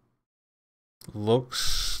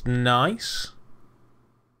 Looks nice.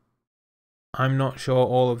 I'm not sure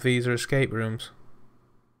all of these are escape rooms.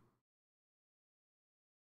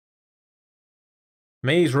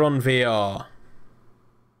 Maze Run VR.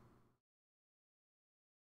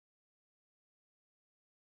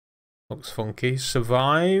 Looks funky.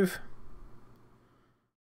 Survive.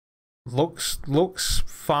 Looks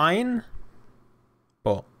fine.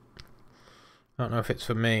 But I don't know if it's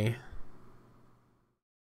for me.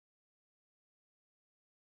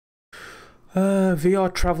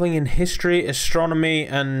 VR traveling in history, astronomy,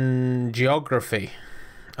 and geography.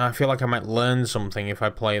 I feel like I might learn something if I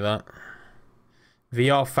play that.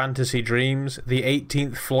 VR Fantasy Dreams, the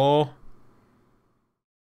 18th floor.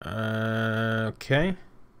 Okay.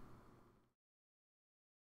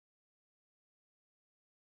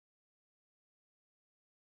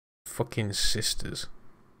 Fucking Sisters.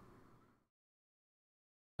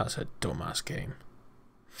 That's a dumbass game.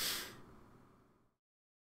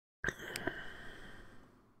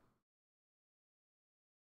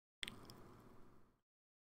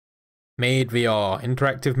 Made VR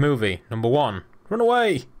interactive movie number 1. Run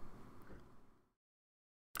away.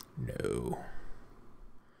 No.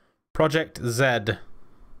 Project Z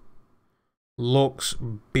looks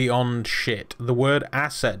beyond shit. The word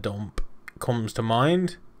asset dump comes to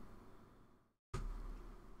mind.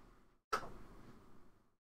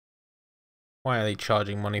 Why are they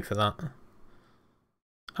charging money for that?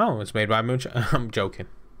 Oh, it's made by Moonshine. I'm joking.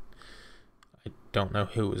 I don't know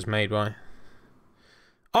who it was made by.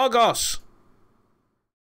 Argos!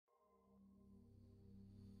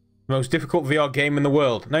 Most difficult VR game in the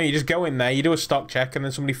world. No, you just go in there, you do a stock check, and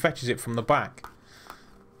then somebody fetches it from the back.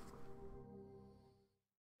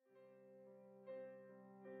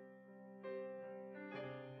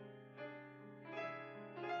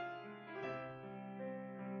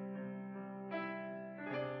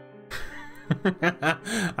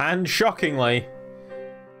 And shockingly,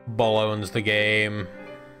 Ball owns the game.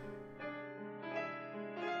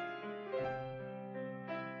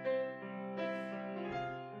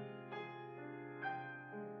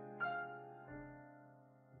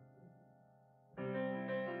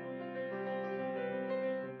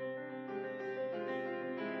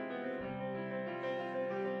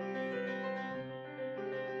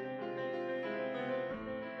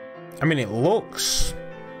 I mean, it looks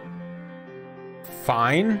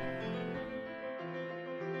fine.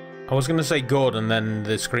 I was going to say good, and then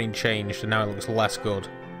the screen changed, and now it looks less good.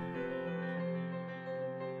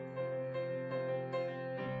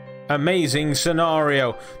 Amazing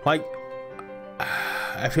scenario. Like,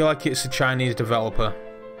 I feel like it's a Chinese developer.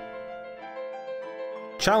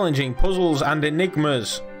 Challenging puzzles and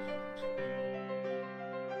enigmas.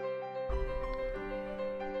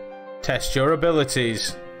 Test your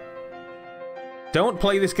abilities. Don't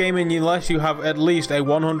play this game unless you have at least a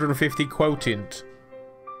 150 quotient.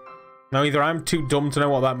 Now, either I'm too dumb to know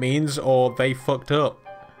what that means, or they fucked up.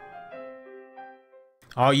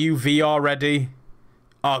 Are you VR ready?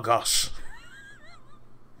 Argos.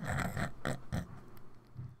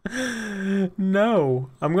 No.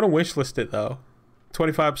 I'm going to wishlist it, though.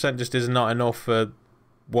 25% just is not enough for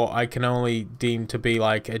what I can only deem to be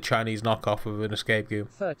like a Chinese knockoff of an escape game.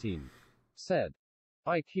 13. Said.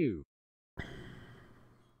 IQ.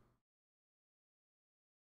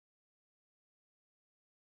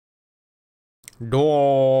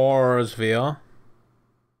 Doors VR.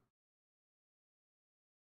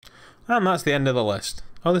 And that's the end of the list.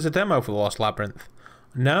 Oh, there's a demo for the Lost Labyrinth.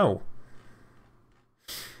 No.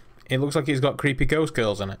 It looks like it's got creepy ghost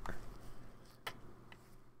girls in it.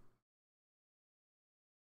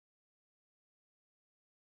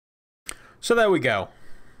 So there we go.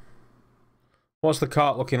 What's the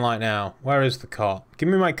cart looking like now? Where is the cart? Give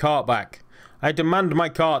me my cart back. I demand my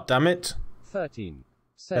cart, damn it. 13.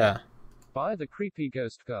 Said. Yeah. Buy the creepy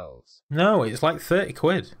ghost girls. No, it's like 30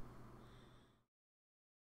 quid.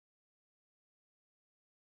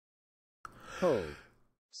 Cold.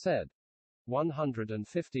 Said.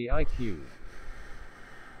 150 IQ.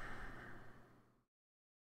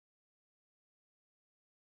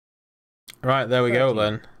 Right, there we go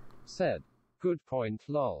then. Said. Good point,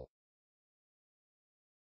 lol.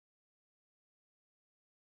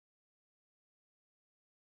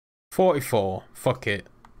 $44. Fuck it.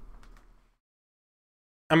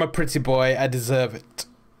 I'm a pretty boy. I deserve it.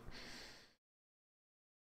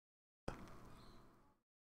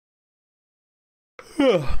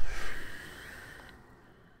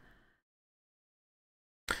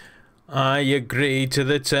 I agree to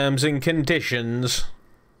the terms and conditions.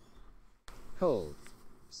 Cold.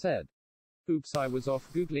 Said. Oops, I was off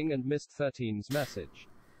Googling and missed 13's message.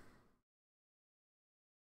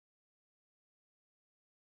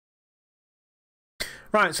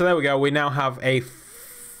 Right, so there we go. We now have a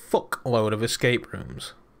fuckload of escape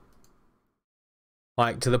rooms.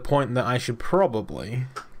 Like, to the point that I should probably...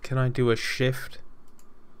 Can I do a shift?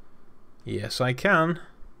 Yes, I can.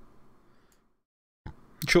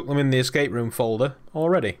 Chuck them in the escape room folder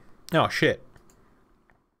already. Oh, shit.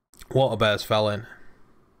 Water bears fell in.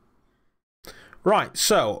 Right,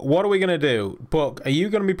 so, what are we going to do? Buck, are you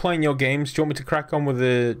going to be playing your games? Do you want me to crack on with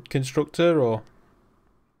the constructor, or...?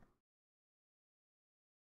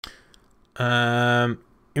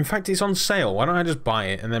 In fact, it's on sale. Why don't I just buy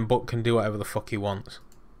it, and then Buck can do whatever the fuck he wants?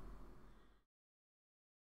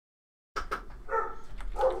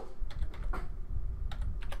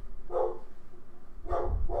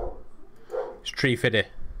 It's tree fiddy.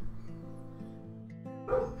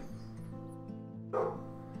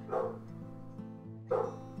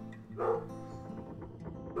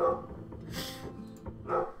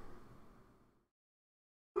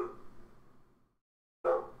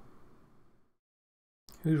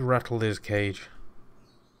 Who's rattled his cage?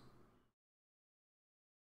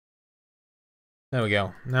 There we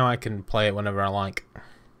go. Now I can play it whenever I like.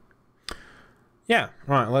 Yeah,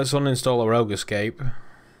 right, let's uninstall a Rogue Escape.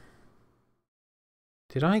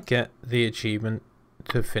 Did I get the achievement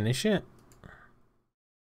to finish it?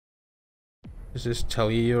 Does this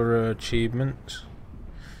tell you your achievements?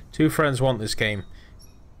 2 friends want this game.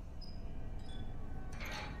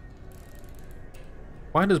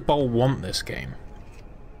 Why does Bol want this game?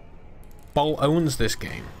 Bol owns this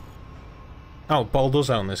game. Oh, Bol does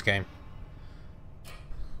own this game.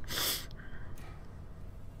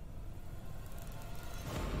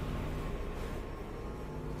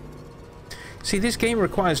 See, this game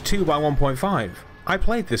requires 2 by 1.5. I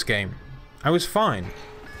played this game. I was fine.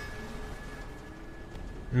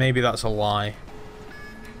 Maybe that's a lie.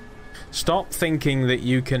 Stop thinking that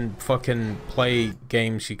you can fucking play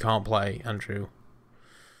games you can't play, Andrew.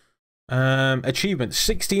 Achievement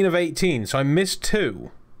 16 of 18, so I missed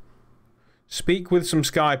 2. Speak with some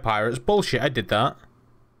sky pirates. Bullshit, I did that.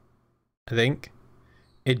 I think.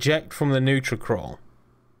 Eject from the Nutricrawl.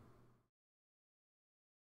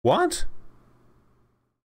 What?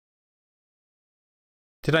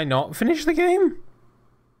 Did I not finish the game?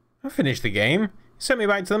 I finished the game. Sent me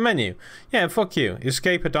back to the menu. Yeah, fuck you.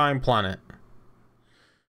 Escape a dying planet.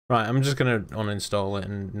 Right, I'm just gonna uninstall it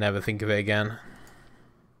and never think of it again.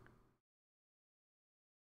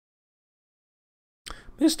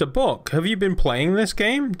 Mr. Buck, have you been playing this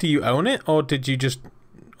game? Do you own it, or did you just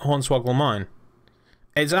hornswoggle mine?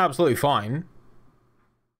 It's absolutely fine.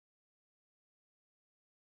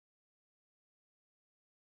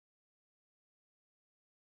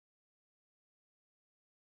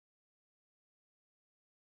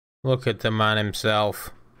 Look at the man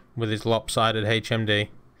himself with his lopsided HMD.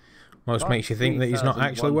 Most makes you think that he's not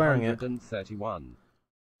actually wearing it.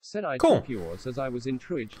 Said I Cool. took yours as I was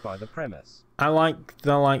intrigued by the premise. I like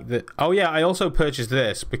the. Oh yeah, I also purchased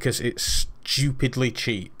this because it's stupidly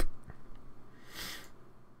cheap.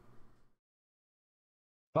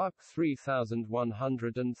 Buck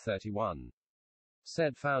 3131.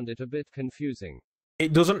 Said found it a bit confusing.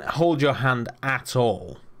 It doesn't hold your hand at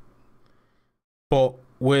all. But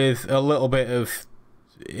with a little bit of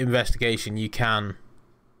investigation, you can,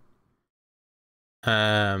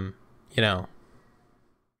 you know.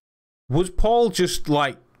 Was Paul just,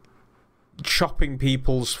 like, chopping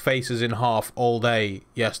people's faces in half all day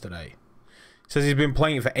yesterday? Says he's been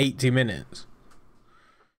playing it for 80 minutes.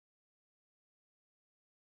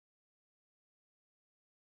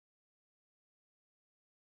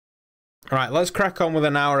 Right, let's crack on with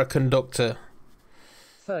an hour of Conductor.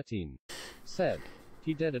 13. Said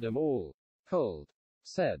he did them all. Cold.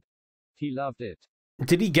 Said he loved it.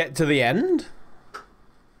 Did he get to the end?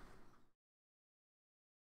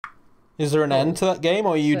 Is there an end to that game,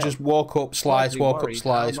 or you just walk up, slice, walk up,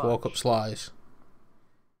 slice, walk up, slice?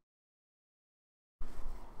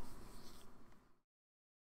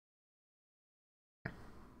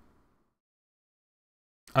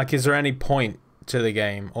 Like, is there any point to the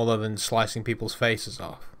game other than slicing people's faces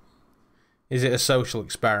off? Is it a social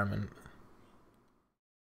experiment?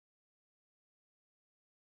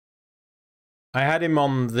 I had him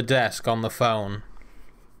on the desk on the phone.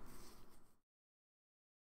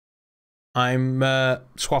 I'm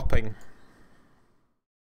swapping.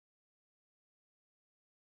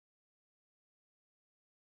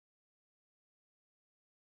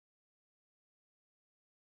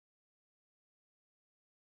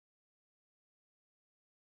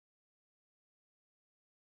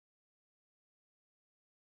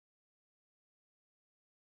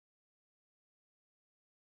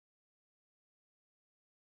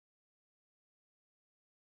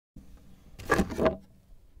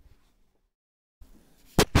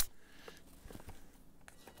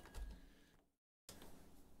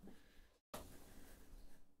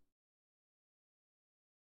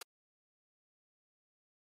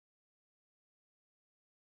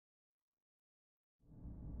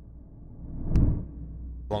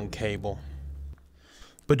 Long cable.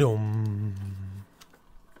 Ba-dum.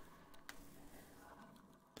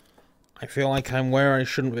 I feel like I'm where I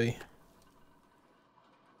shouldn't be.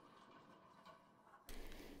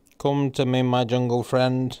 Come to me, my jungle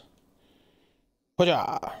friend.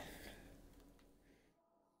 Woojer.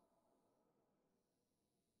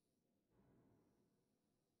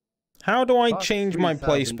 How do I change my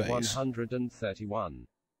play space? 131.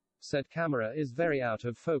 Said camera is very out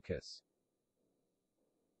of focus.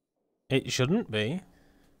 It shouldn't be.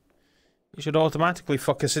 It should automatically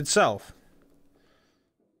focus itself.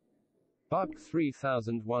 Buck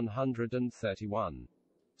 3131.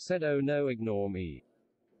 Said oh no, ignore me.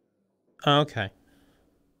 Okay.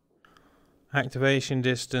 Activation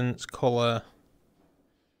distance, color.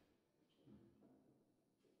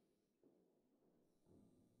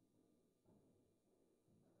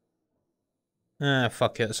 Ah,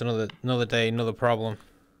 fuck it. It's another day, another problem.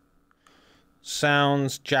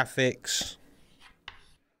 Sounds, Jaffix.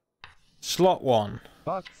 Slot 1.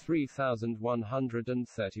 Buck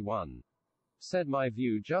 3131. Said my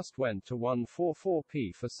view just went to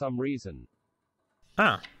 144p for some reason.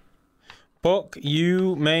 Ah. Buck,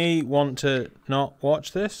 you may want to not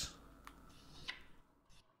watch this.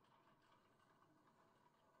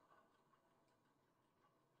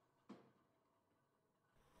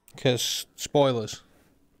 Because spoilers.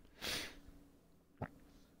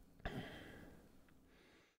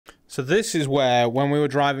 So this is where, when we were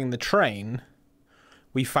driving the train,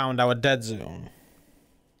 we found our dead zone.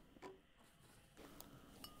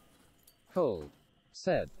 Cold.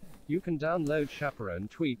 Said you can download Chaperone,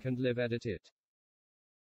 tweak and live edit it.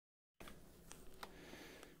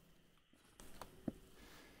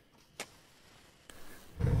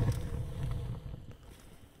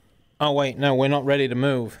 Oh wait, no, we're not ready to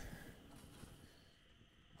move.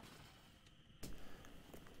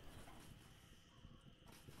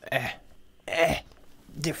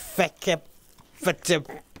 Defective Buck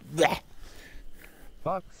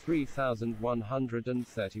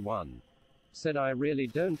 3131 said I really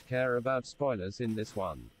don't care about spoilers in this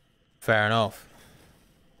one. Fair enough.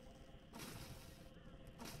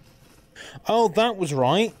 Oh, that was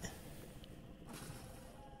right.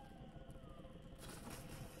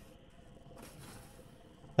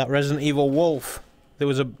 That Resident Evil wolf. There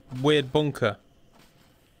was a weird bunker.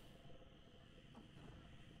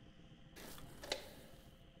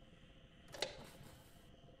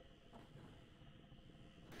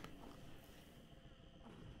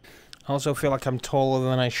 I also feel like I'm taller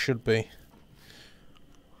than I should be.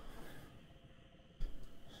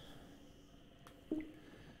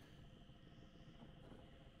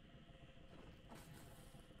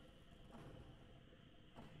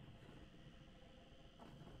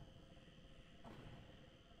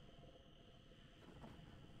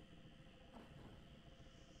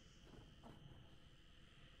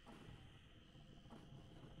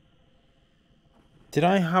 Did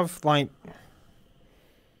I have, like,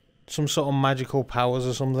 some sort of magical powers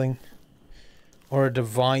or something? Or a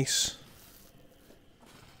device?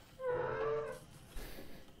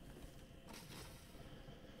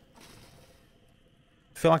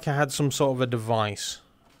 I feel like I had some sort of a device.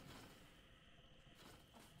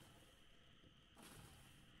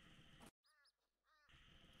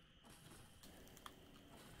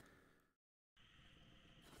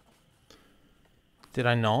 Did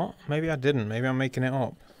I not? Maybe I didn't. Maybe I'm making it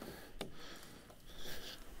up.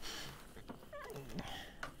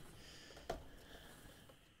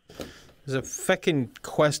 There's a fucking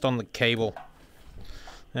quest on the cable.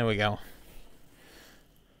 There we go.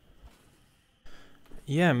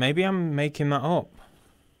 Yeah, maybe I'm making that up.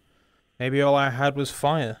 Maybe all I had was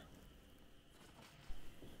fire.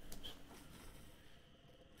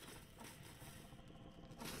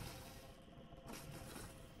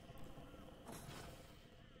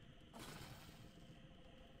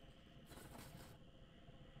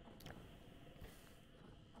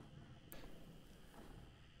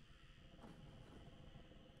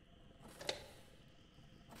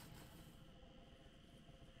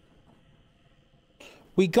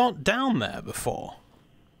 We got down there before.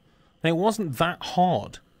 And it wasn't that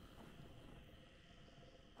hard.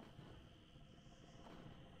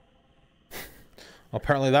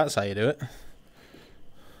 Apparently that's how you do it.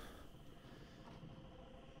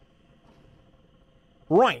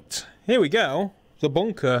 Right, here we go. The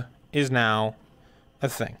bunker is now a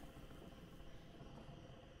thing.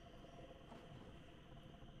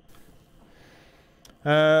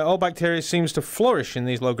 All bacteria seems to flourish in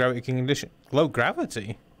these low gravity conditions. Low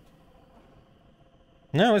gravity?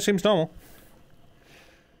 No, it seems normal.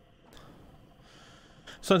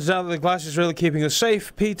 So it's out that the glass is really keeping us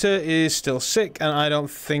safe. Peter is still sick, and I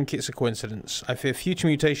don't think it's a coincidence. I fear future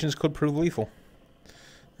mutations could prove lethal.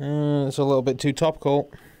 It's a little bit too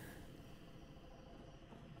topical.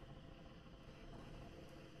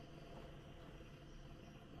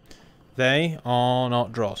 They are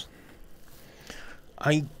not draws.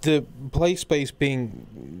 The play space being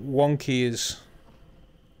wonky is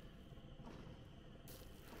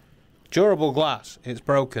durable glass. It's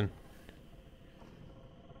broken.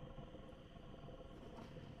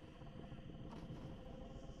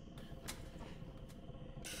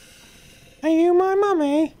 Are you my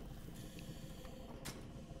mummy?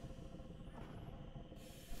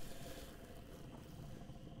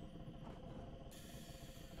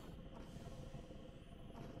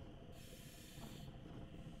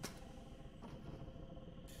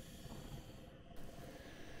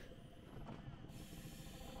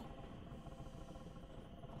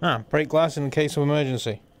 Ah, break glass in case of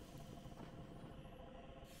emergency.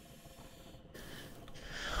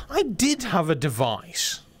 I did have a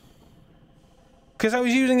device. Because I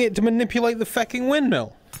was using it to manipulate the fucking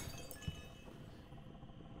windmill.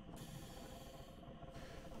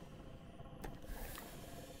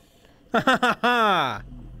 Ha ha ha ha!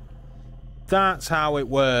 That's how it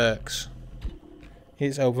works.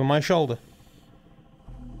 It's over my shoulder.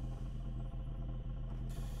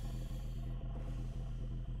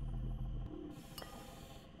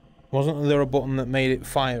 Wasn't there a button that made it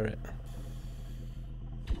fire it?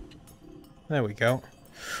 There we go.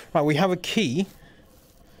 Right, we have a key.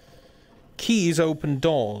 Keys open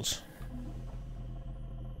doors.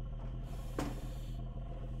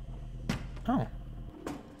 Oh.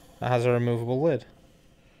 That has a removable lid.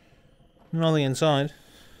 Not on the inside.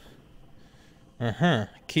 Uh-huh.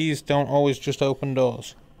 Keys don't always just open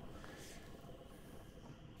doors.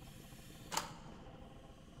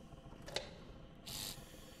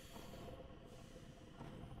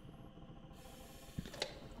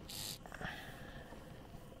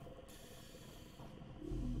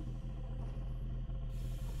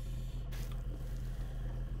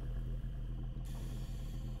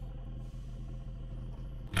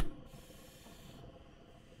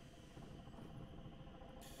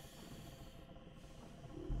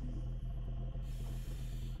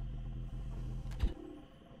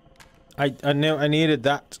 I knew I needed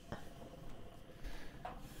that.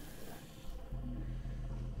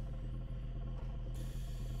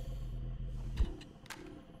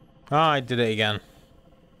 Ah, I did it again.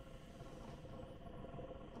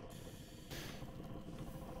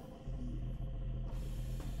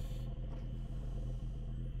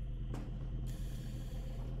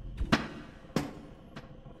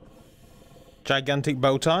 Gigantic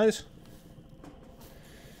bow ties?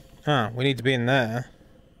 Ah, we need to be in there.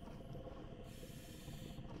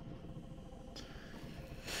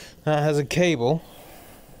 That has a cable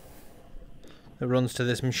that runs to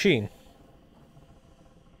this machine.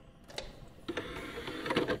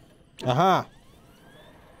 Aha!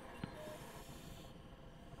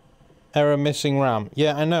 Error missing RAM.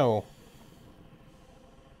 Yeah, I know.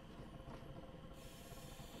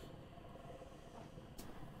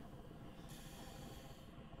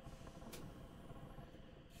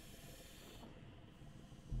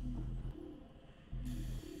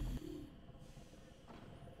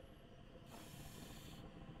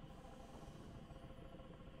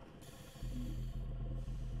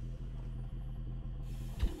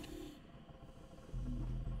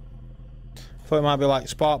 Thought it might be like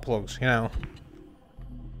spark plugs, you know.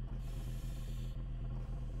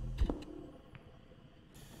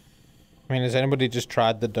 I mean, has anybody just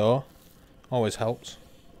tried the door? Always helps.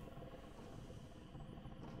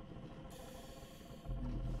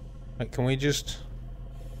 Wait, can we just...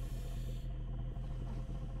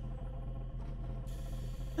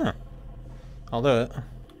 Huh. I'll do it.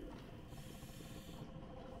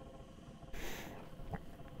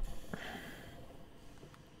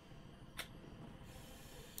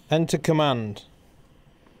 Enter command.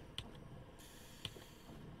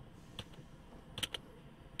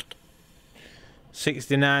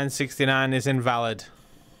 "6969 is invalid."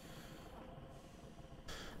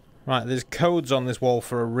 Right, there's codes on this wall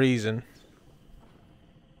for a reason.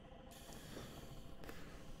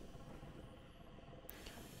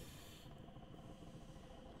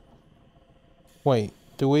 Wait,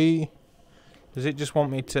 do we... Does it just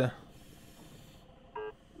want me to...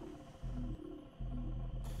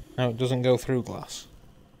 No, it doesn't go through glass.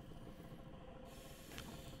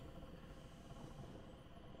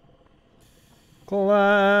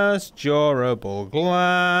 Glass, durable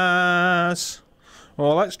glass.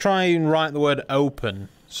 Well, let's try and write the word open.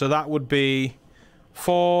 So that would be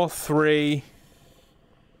 4, 3,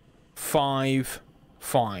 5,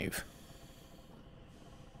 5.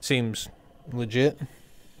 Seems legit.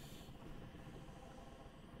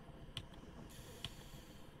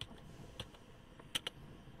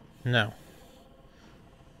 No.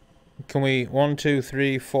 Can we 1, 2,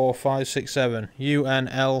 3, 4, 5, 6, 7?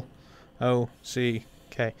 UNLOCK.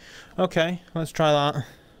 Okay, let's try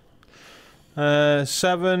that.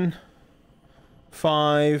 7,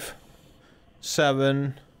 5,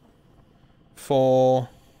 7, 4,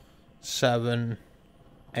 7,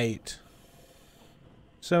 8.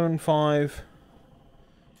 7, 5,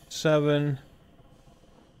 7,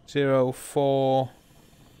 0, 4.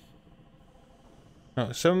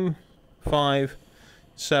 No, 7, 5,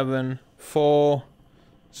 7, 4,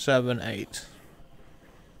 7, 8.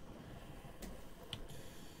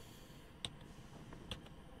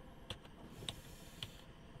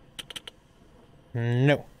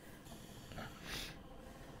 No.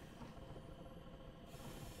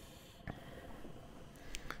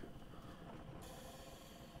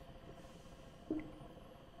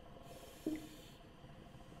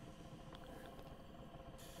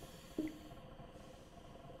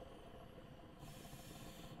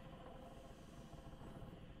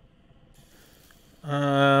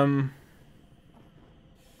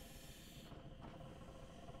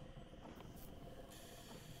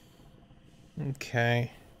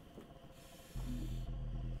 Okay.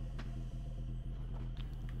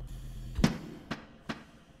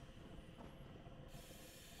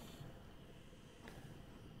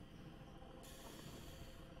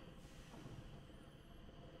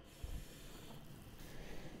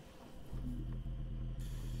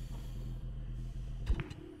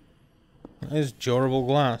 That is durable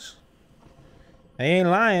glass. They ain't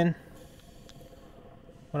lying.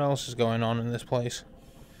 What else is going on in this place?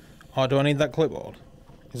 Oh, do I need that clipboard?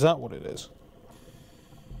 Is that what it is?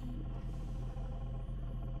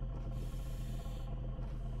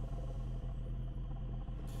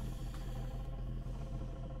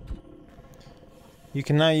 You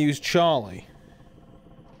can now use Charlie.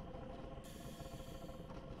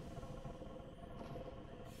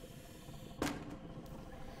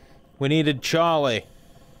 We needed Charlie.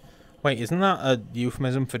 Wait, isn't that a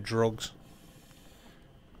euphemism for drugs?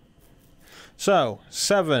 So,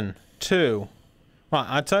 7, 2, Right,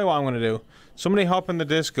 I tell you what I'm going to do. Somebody hop in the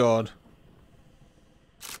Discord.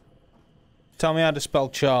 Tell me how to spell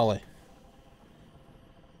Charlie.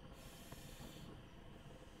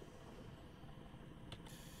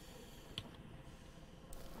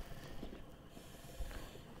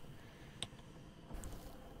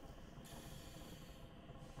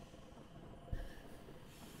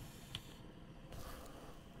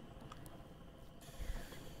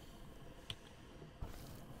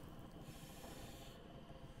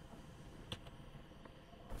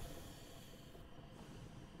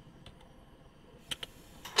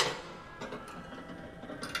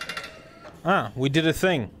 Ah, we did a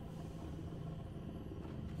thing.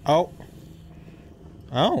 Oh.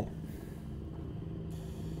 Oh.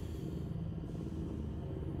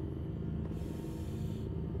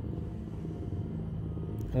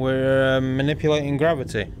 We're manipulating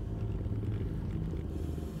gravity.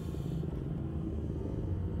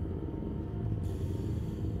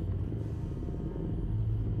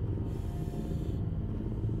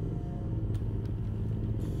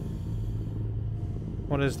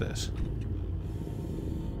 What is this?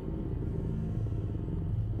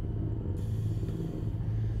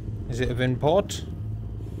 Is it of import?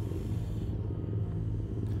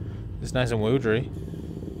 It's nice and woodery.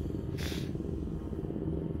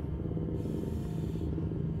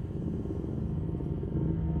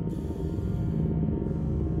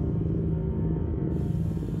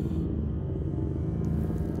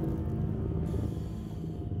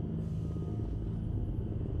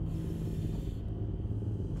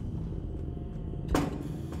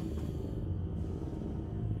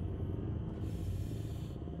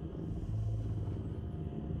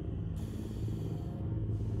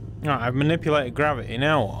 Right, I've manipulated gravity,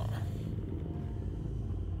 now what?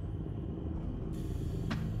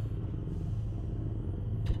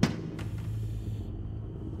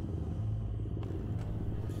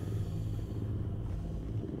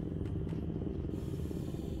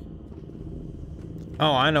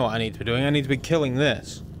 Oh, I know what I need to be doing. I need to be killing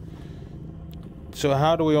this. So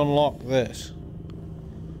how do we unlock this?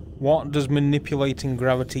 What does manipulating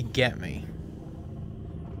gravity get me?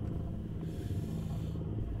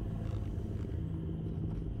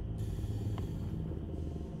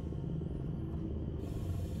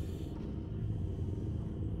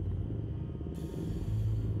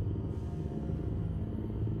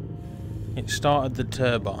 It started the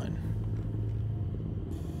turbine.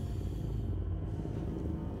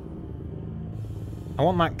 I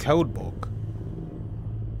want that code book.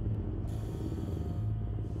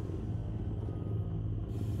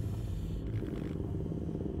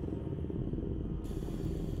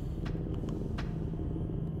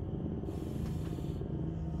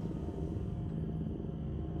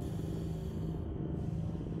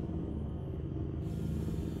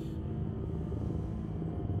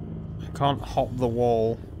 Can't hop the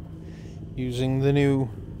wall using the new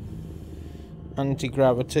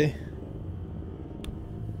anti-gravity.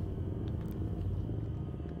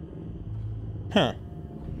 Huh.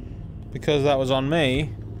 Because that was on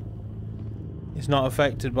me, it's not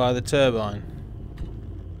affected by the turbine.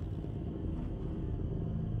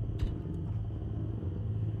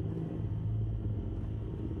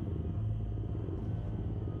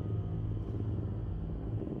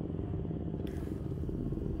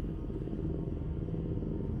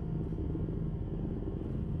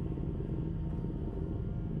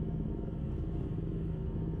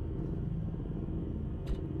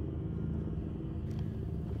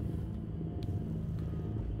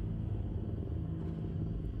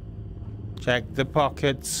 Check the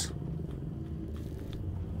pockets.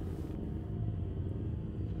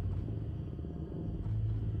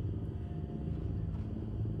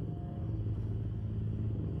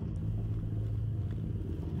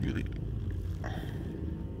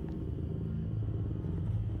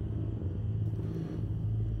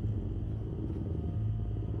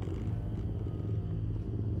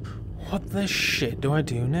 What the shit do I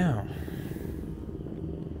do now?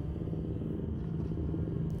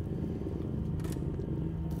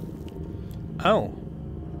 Oh.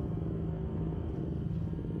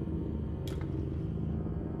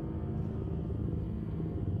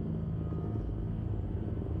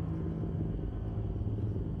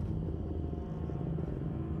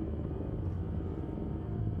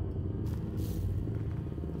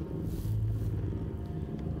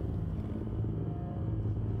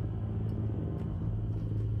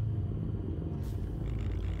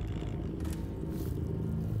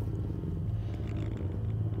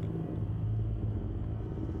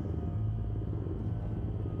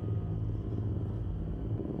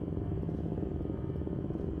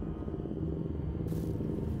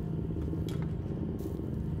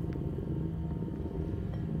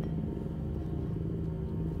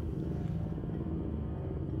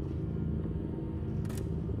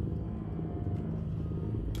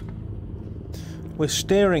 We're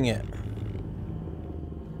steering it.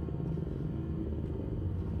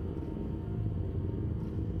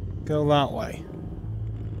 Go that way.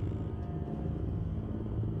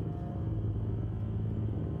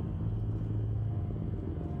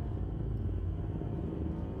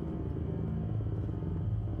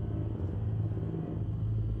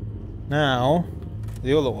 Now,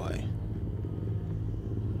 the other way.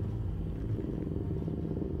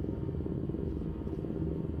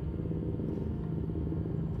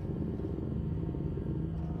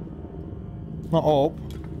 Not up.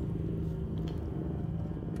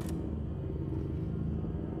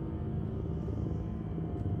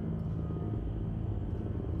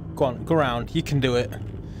 Go on, go round. You can do it.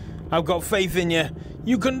 I've got faith in you.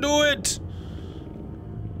 You can do it!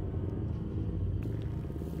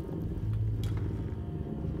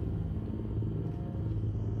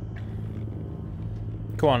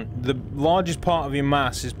 Come on. The largest part of your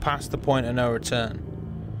mass is past the point of no return.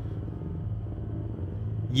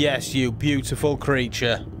 Yes, you beautiful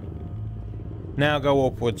creature. Now go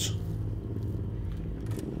upwards.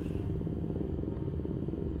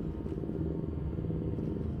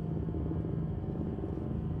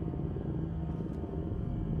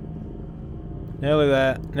 Nearly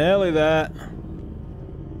there. Nearly there.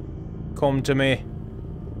 Come to me.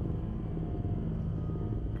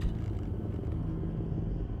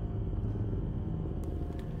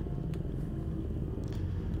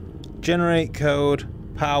 Generate code.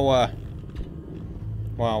 Power.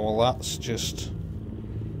 Wow, well that's just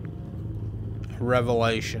a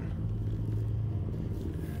revelation.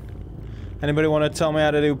 Anybody want to tell me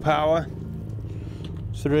how to do power?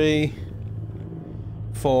 3,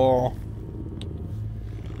 4,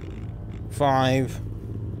 5,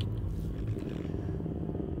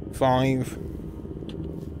 5,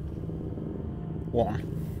 1.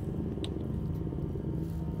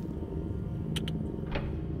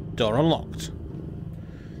 Door unlocked.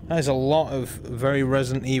 That is a lot of very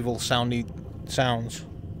Resident Evil soundy sounds.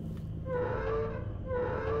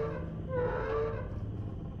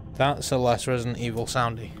 That's a less Resident Evil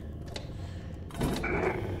soundy.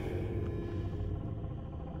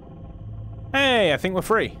 Hey, I think we're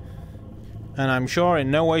free. And I'm sure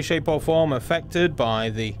in no way, shape or form affected by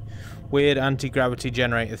the weird anti-gravity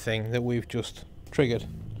generator thing that we've just triggered.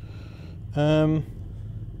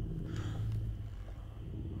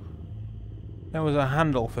 There was a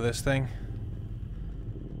handle for this thing.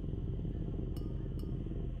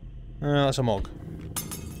 That's a mug.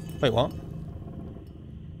 Wait, what?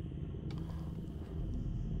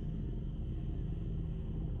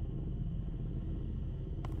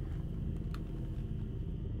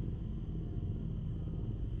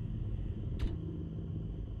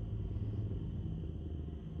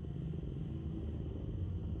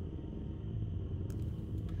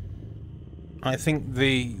 I think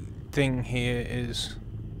the thing here is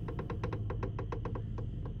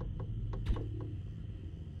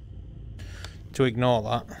to ignore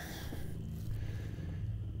that.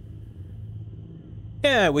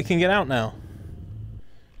 Yeah, we can get out now.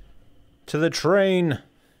 To the train.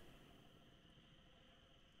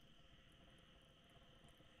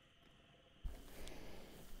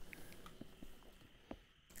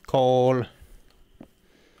 Cole.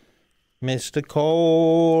 Mr.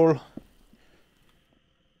 Cole.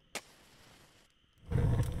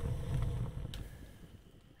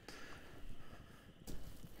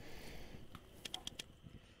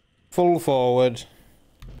 Full forward.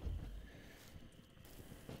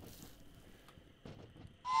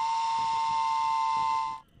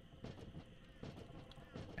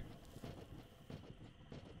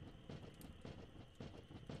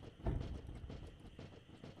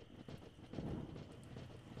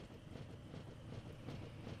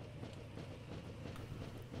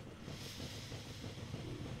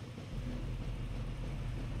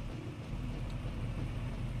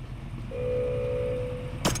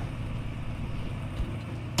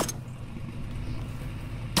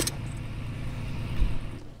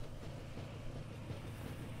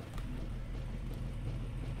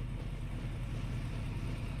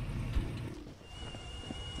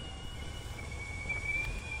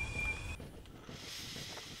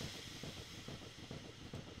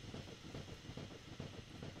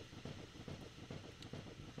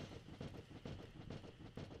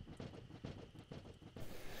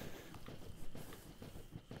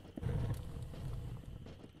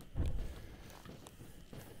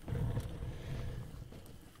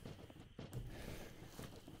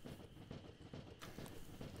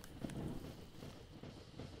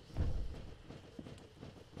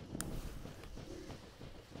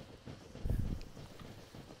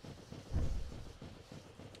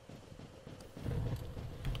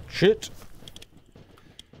 Shit.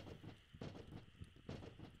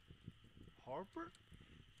 Harper?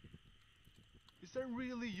 Is that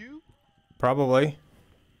really you? Probably.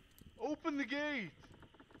 Open the gate!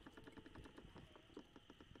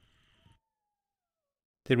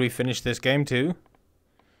 Did we finish this game too?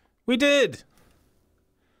 We did!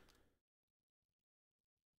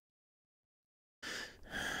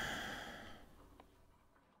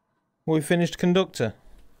 We finished Conductor.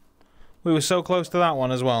 We were so close to that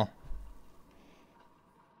one as well.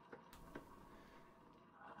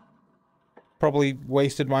 Probably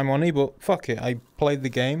wasted my money, but fuck it, I played the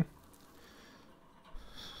game.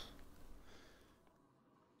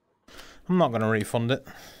 I'm not going to refund it.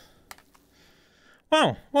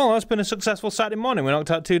 Wow, well, that's been a successful Saturday morning. We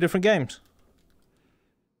knocked out 2 different games.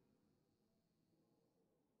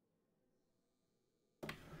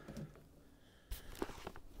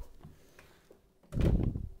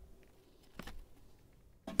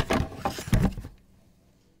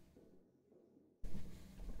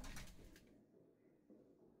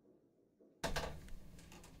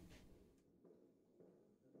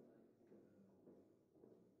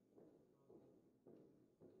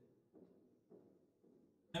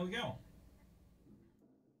 There we go.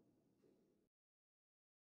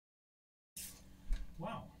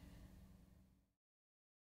 Wow.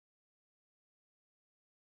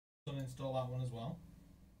 Uninstall that one as well.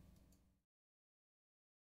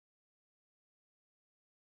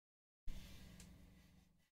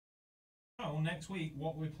 So next week,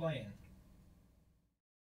 what we're playing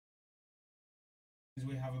is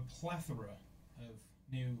we have a plethora of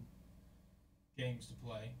new games to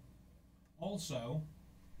play. Also,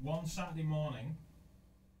 one Saturday morning,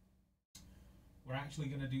 we're actually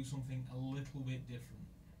going to do something a little bit different.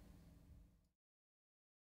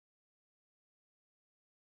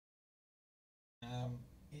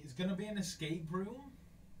 It's going to be an escape room.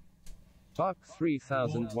 Fuck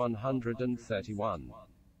 3131,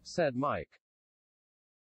 said Mike.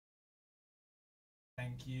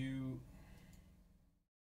 Thank you.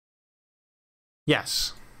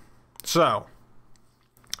 Yes. So,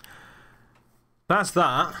 that's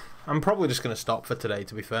that. I'm probably just going to stop for today,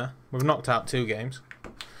 to be fair. We've knocked out 2 games.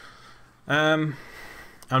 And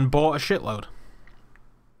bought a shitload.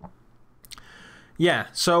 Yeah,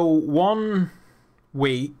 so 1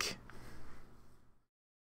 week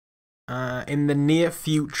in the near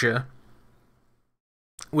future,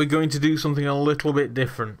 we're going to do something a little bit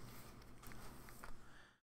different.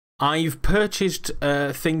 I've purchased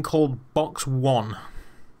a thing called Box 1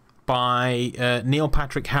 by Neil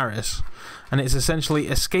Patrick Harris, and it's essentially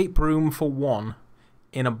Escape Room for 1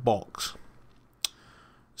 in a box.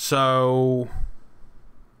 So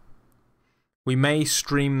we may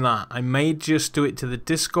stream that. I may just do it to the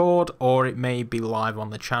Discord, or it may be live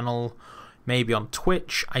on the channel, maybe on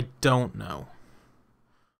Twitch. I don't know.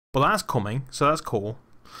 But that's coming, so that's cool.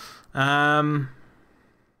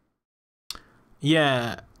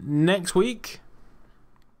 Yeah, next week,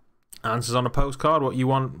 answers on a postcard, what you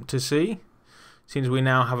want to see. Seems we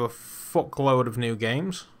now have a fuckload of new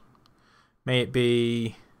games. May it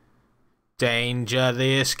be Danger,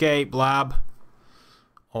 the Escape Lab,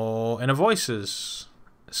 or Inner Voices,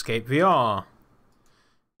 Escape VR,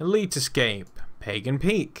 Elite Escape, Pagan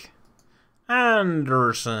Peak,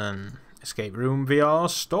 Anderson, Escape Room VR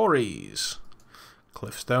Stories,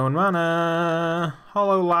 Cliffstone Manor,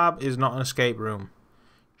 Hollow Lab is not an escape room.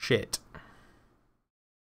 Shit.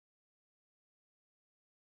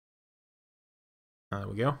 There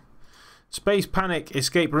we go. Space Panic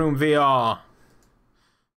Escape Room VR.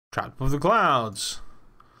 Trapped Above the Clouds.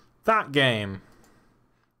 That game.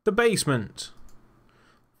 The Basement.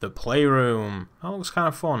 The Playroom. That looks kind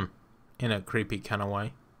of fun. In a creepy kind of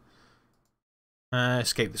way.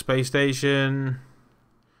 Escape the Space Station.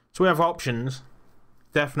 So we have options.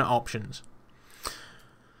 Definite options.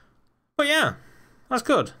 But yeah, that's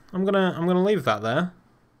good. I'm gonna leave that there.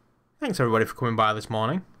 Thanks everybody for coming by this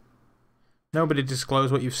morning. Nobody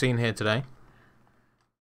disclosed what you've seen here today.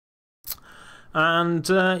 And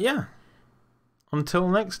yeah, until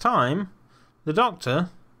next time, the Doctor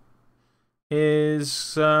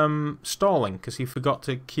is stalling because he forgot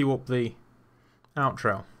to queue up the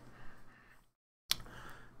outro.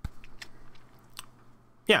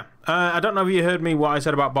 Yeah, I don't know if you heard me what I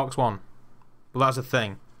said about Box 1, but that's a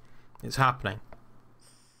thing. It's happening.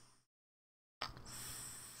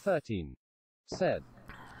 13. Said.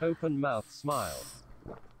 Open mouth smile.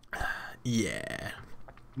 Yeah.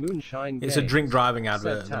 Moonshine It's a drink Games, driving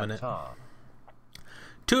advert said at the minute. Tata.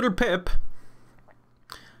 Toodle pip.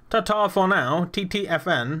 Ta-ta for now.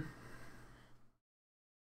 TTFN.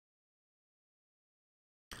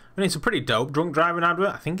 mean, it's a pretty dope drunk driving advert.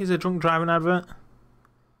 I think it's a drunk driving advert.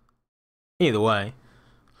 Either way,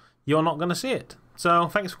 you're not going to see it. So,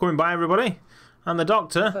 thanks for coming by, everybody. And the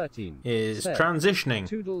Doctor 13. is Said, transitioning.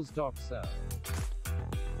 Toodles Doctor.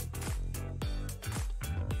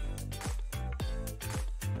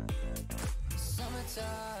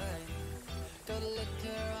 Summertime, got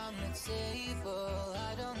liquor on the table.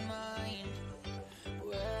 I don't mind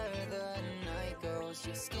where the night goes.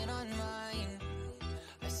 Your skin on mine.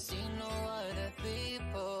 I see no other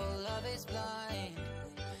people. Love is blind,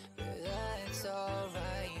 but that's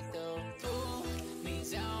alright though. Pull me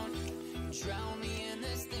down, drown me in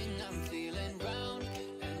this thing I'm feeling. Round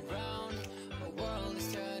and round, the world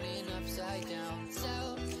is turning upside down.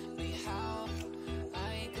 Tell me how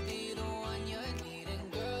I could be the one you're needing,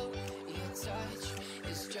 girl. Your touch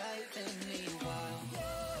is driving me wild.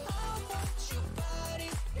 I want your body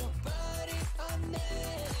on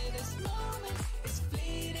there. This moment is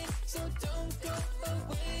fleeting, so don't go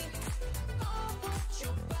away. I want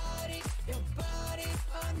your body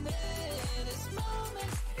on there. This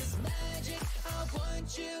moment is magic. I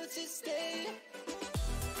want you to stay.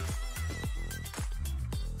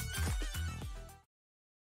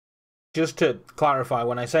 Just to clarify,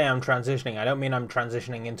 when I say I'm transitioning, I don't mean I'm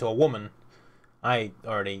transitioning into a woman. I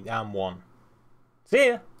already am one. See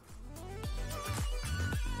ya!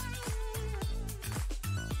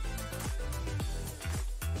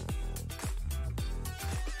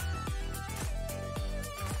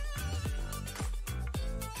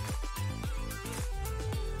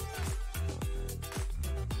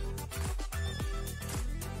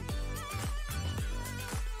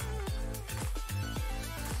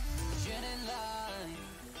 Gin and lime.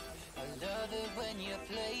 I love it when you're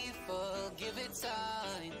playful. Give it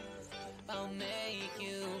time. I'll make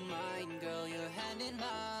you mine, girl. Your hand in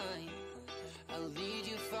mine. I'll lead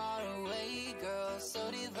you far away, girl. So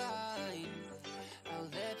divine. Our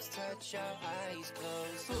lips touch, our eyes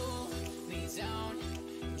close. Pull me down,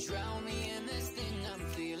 drown me in this thing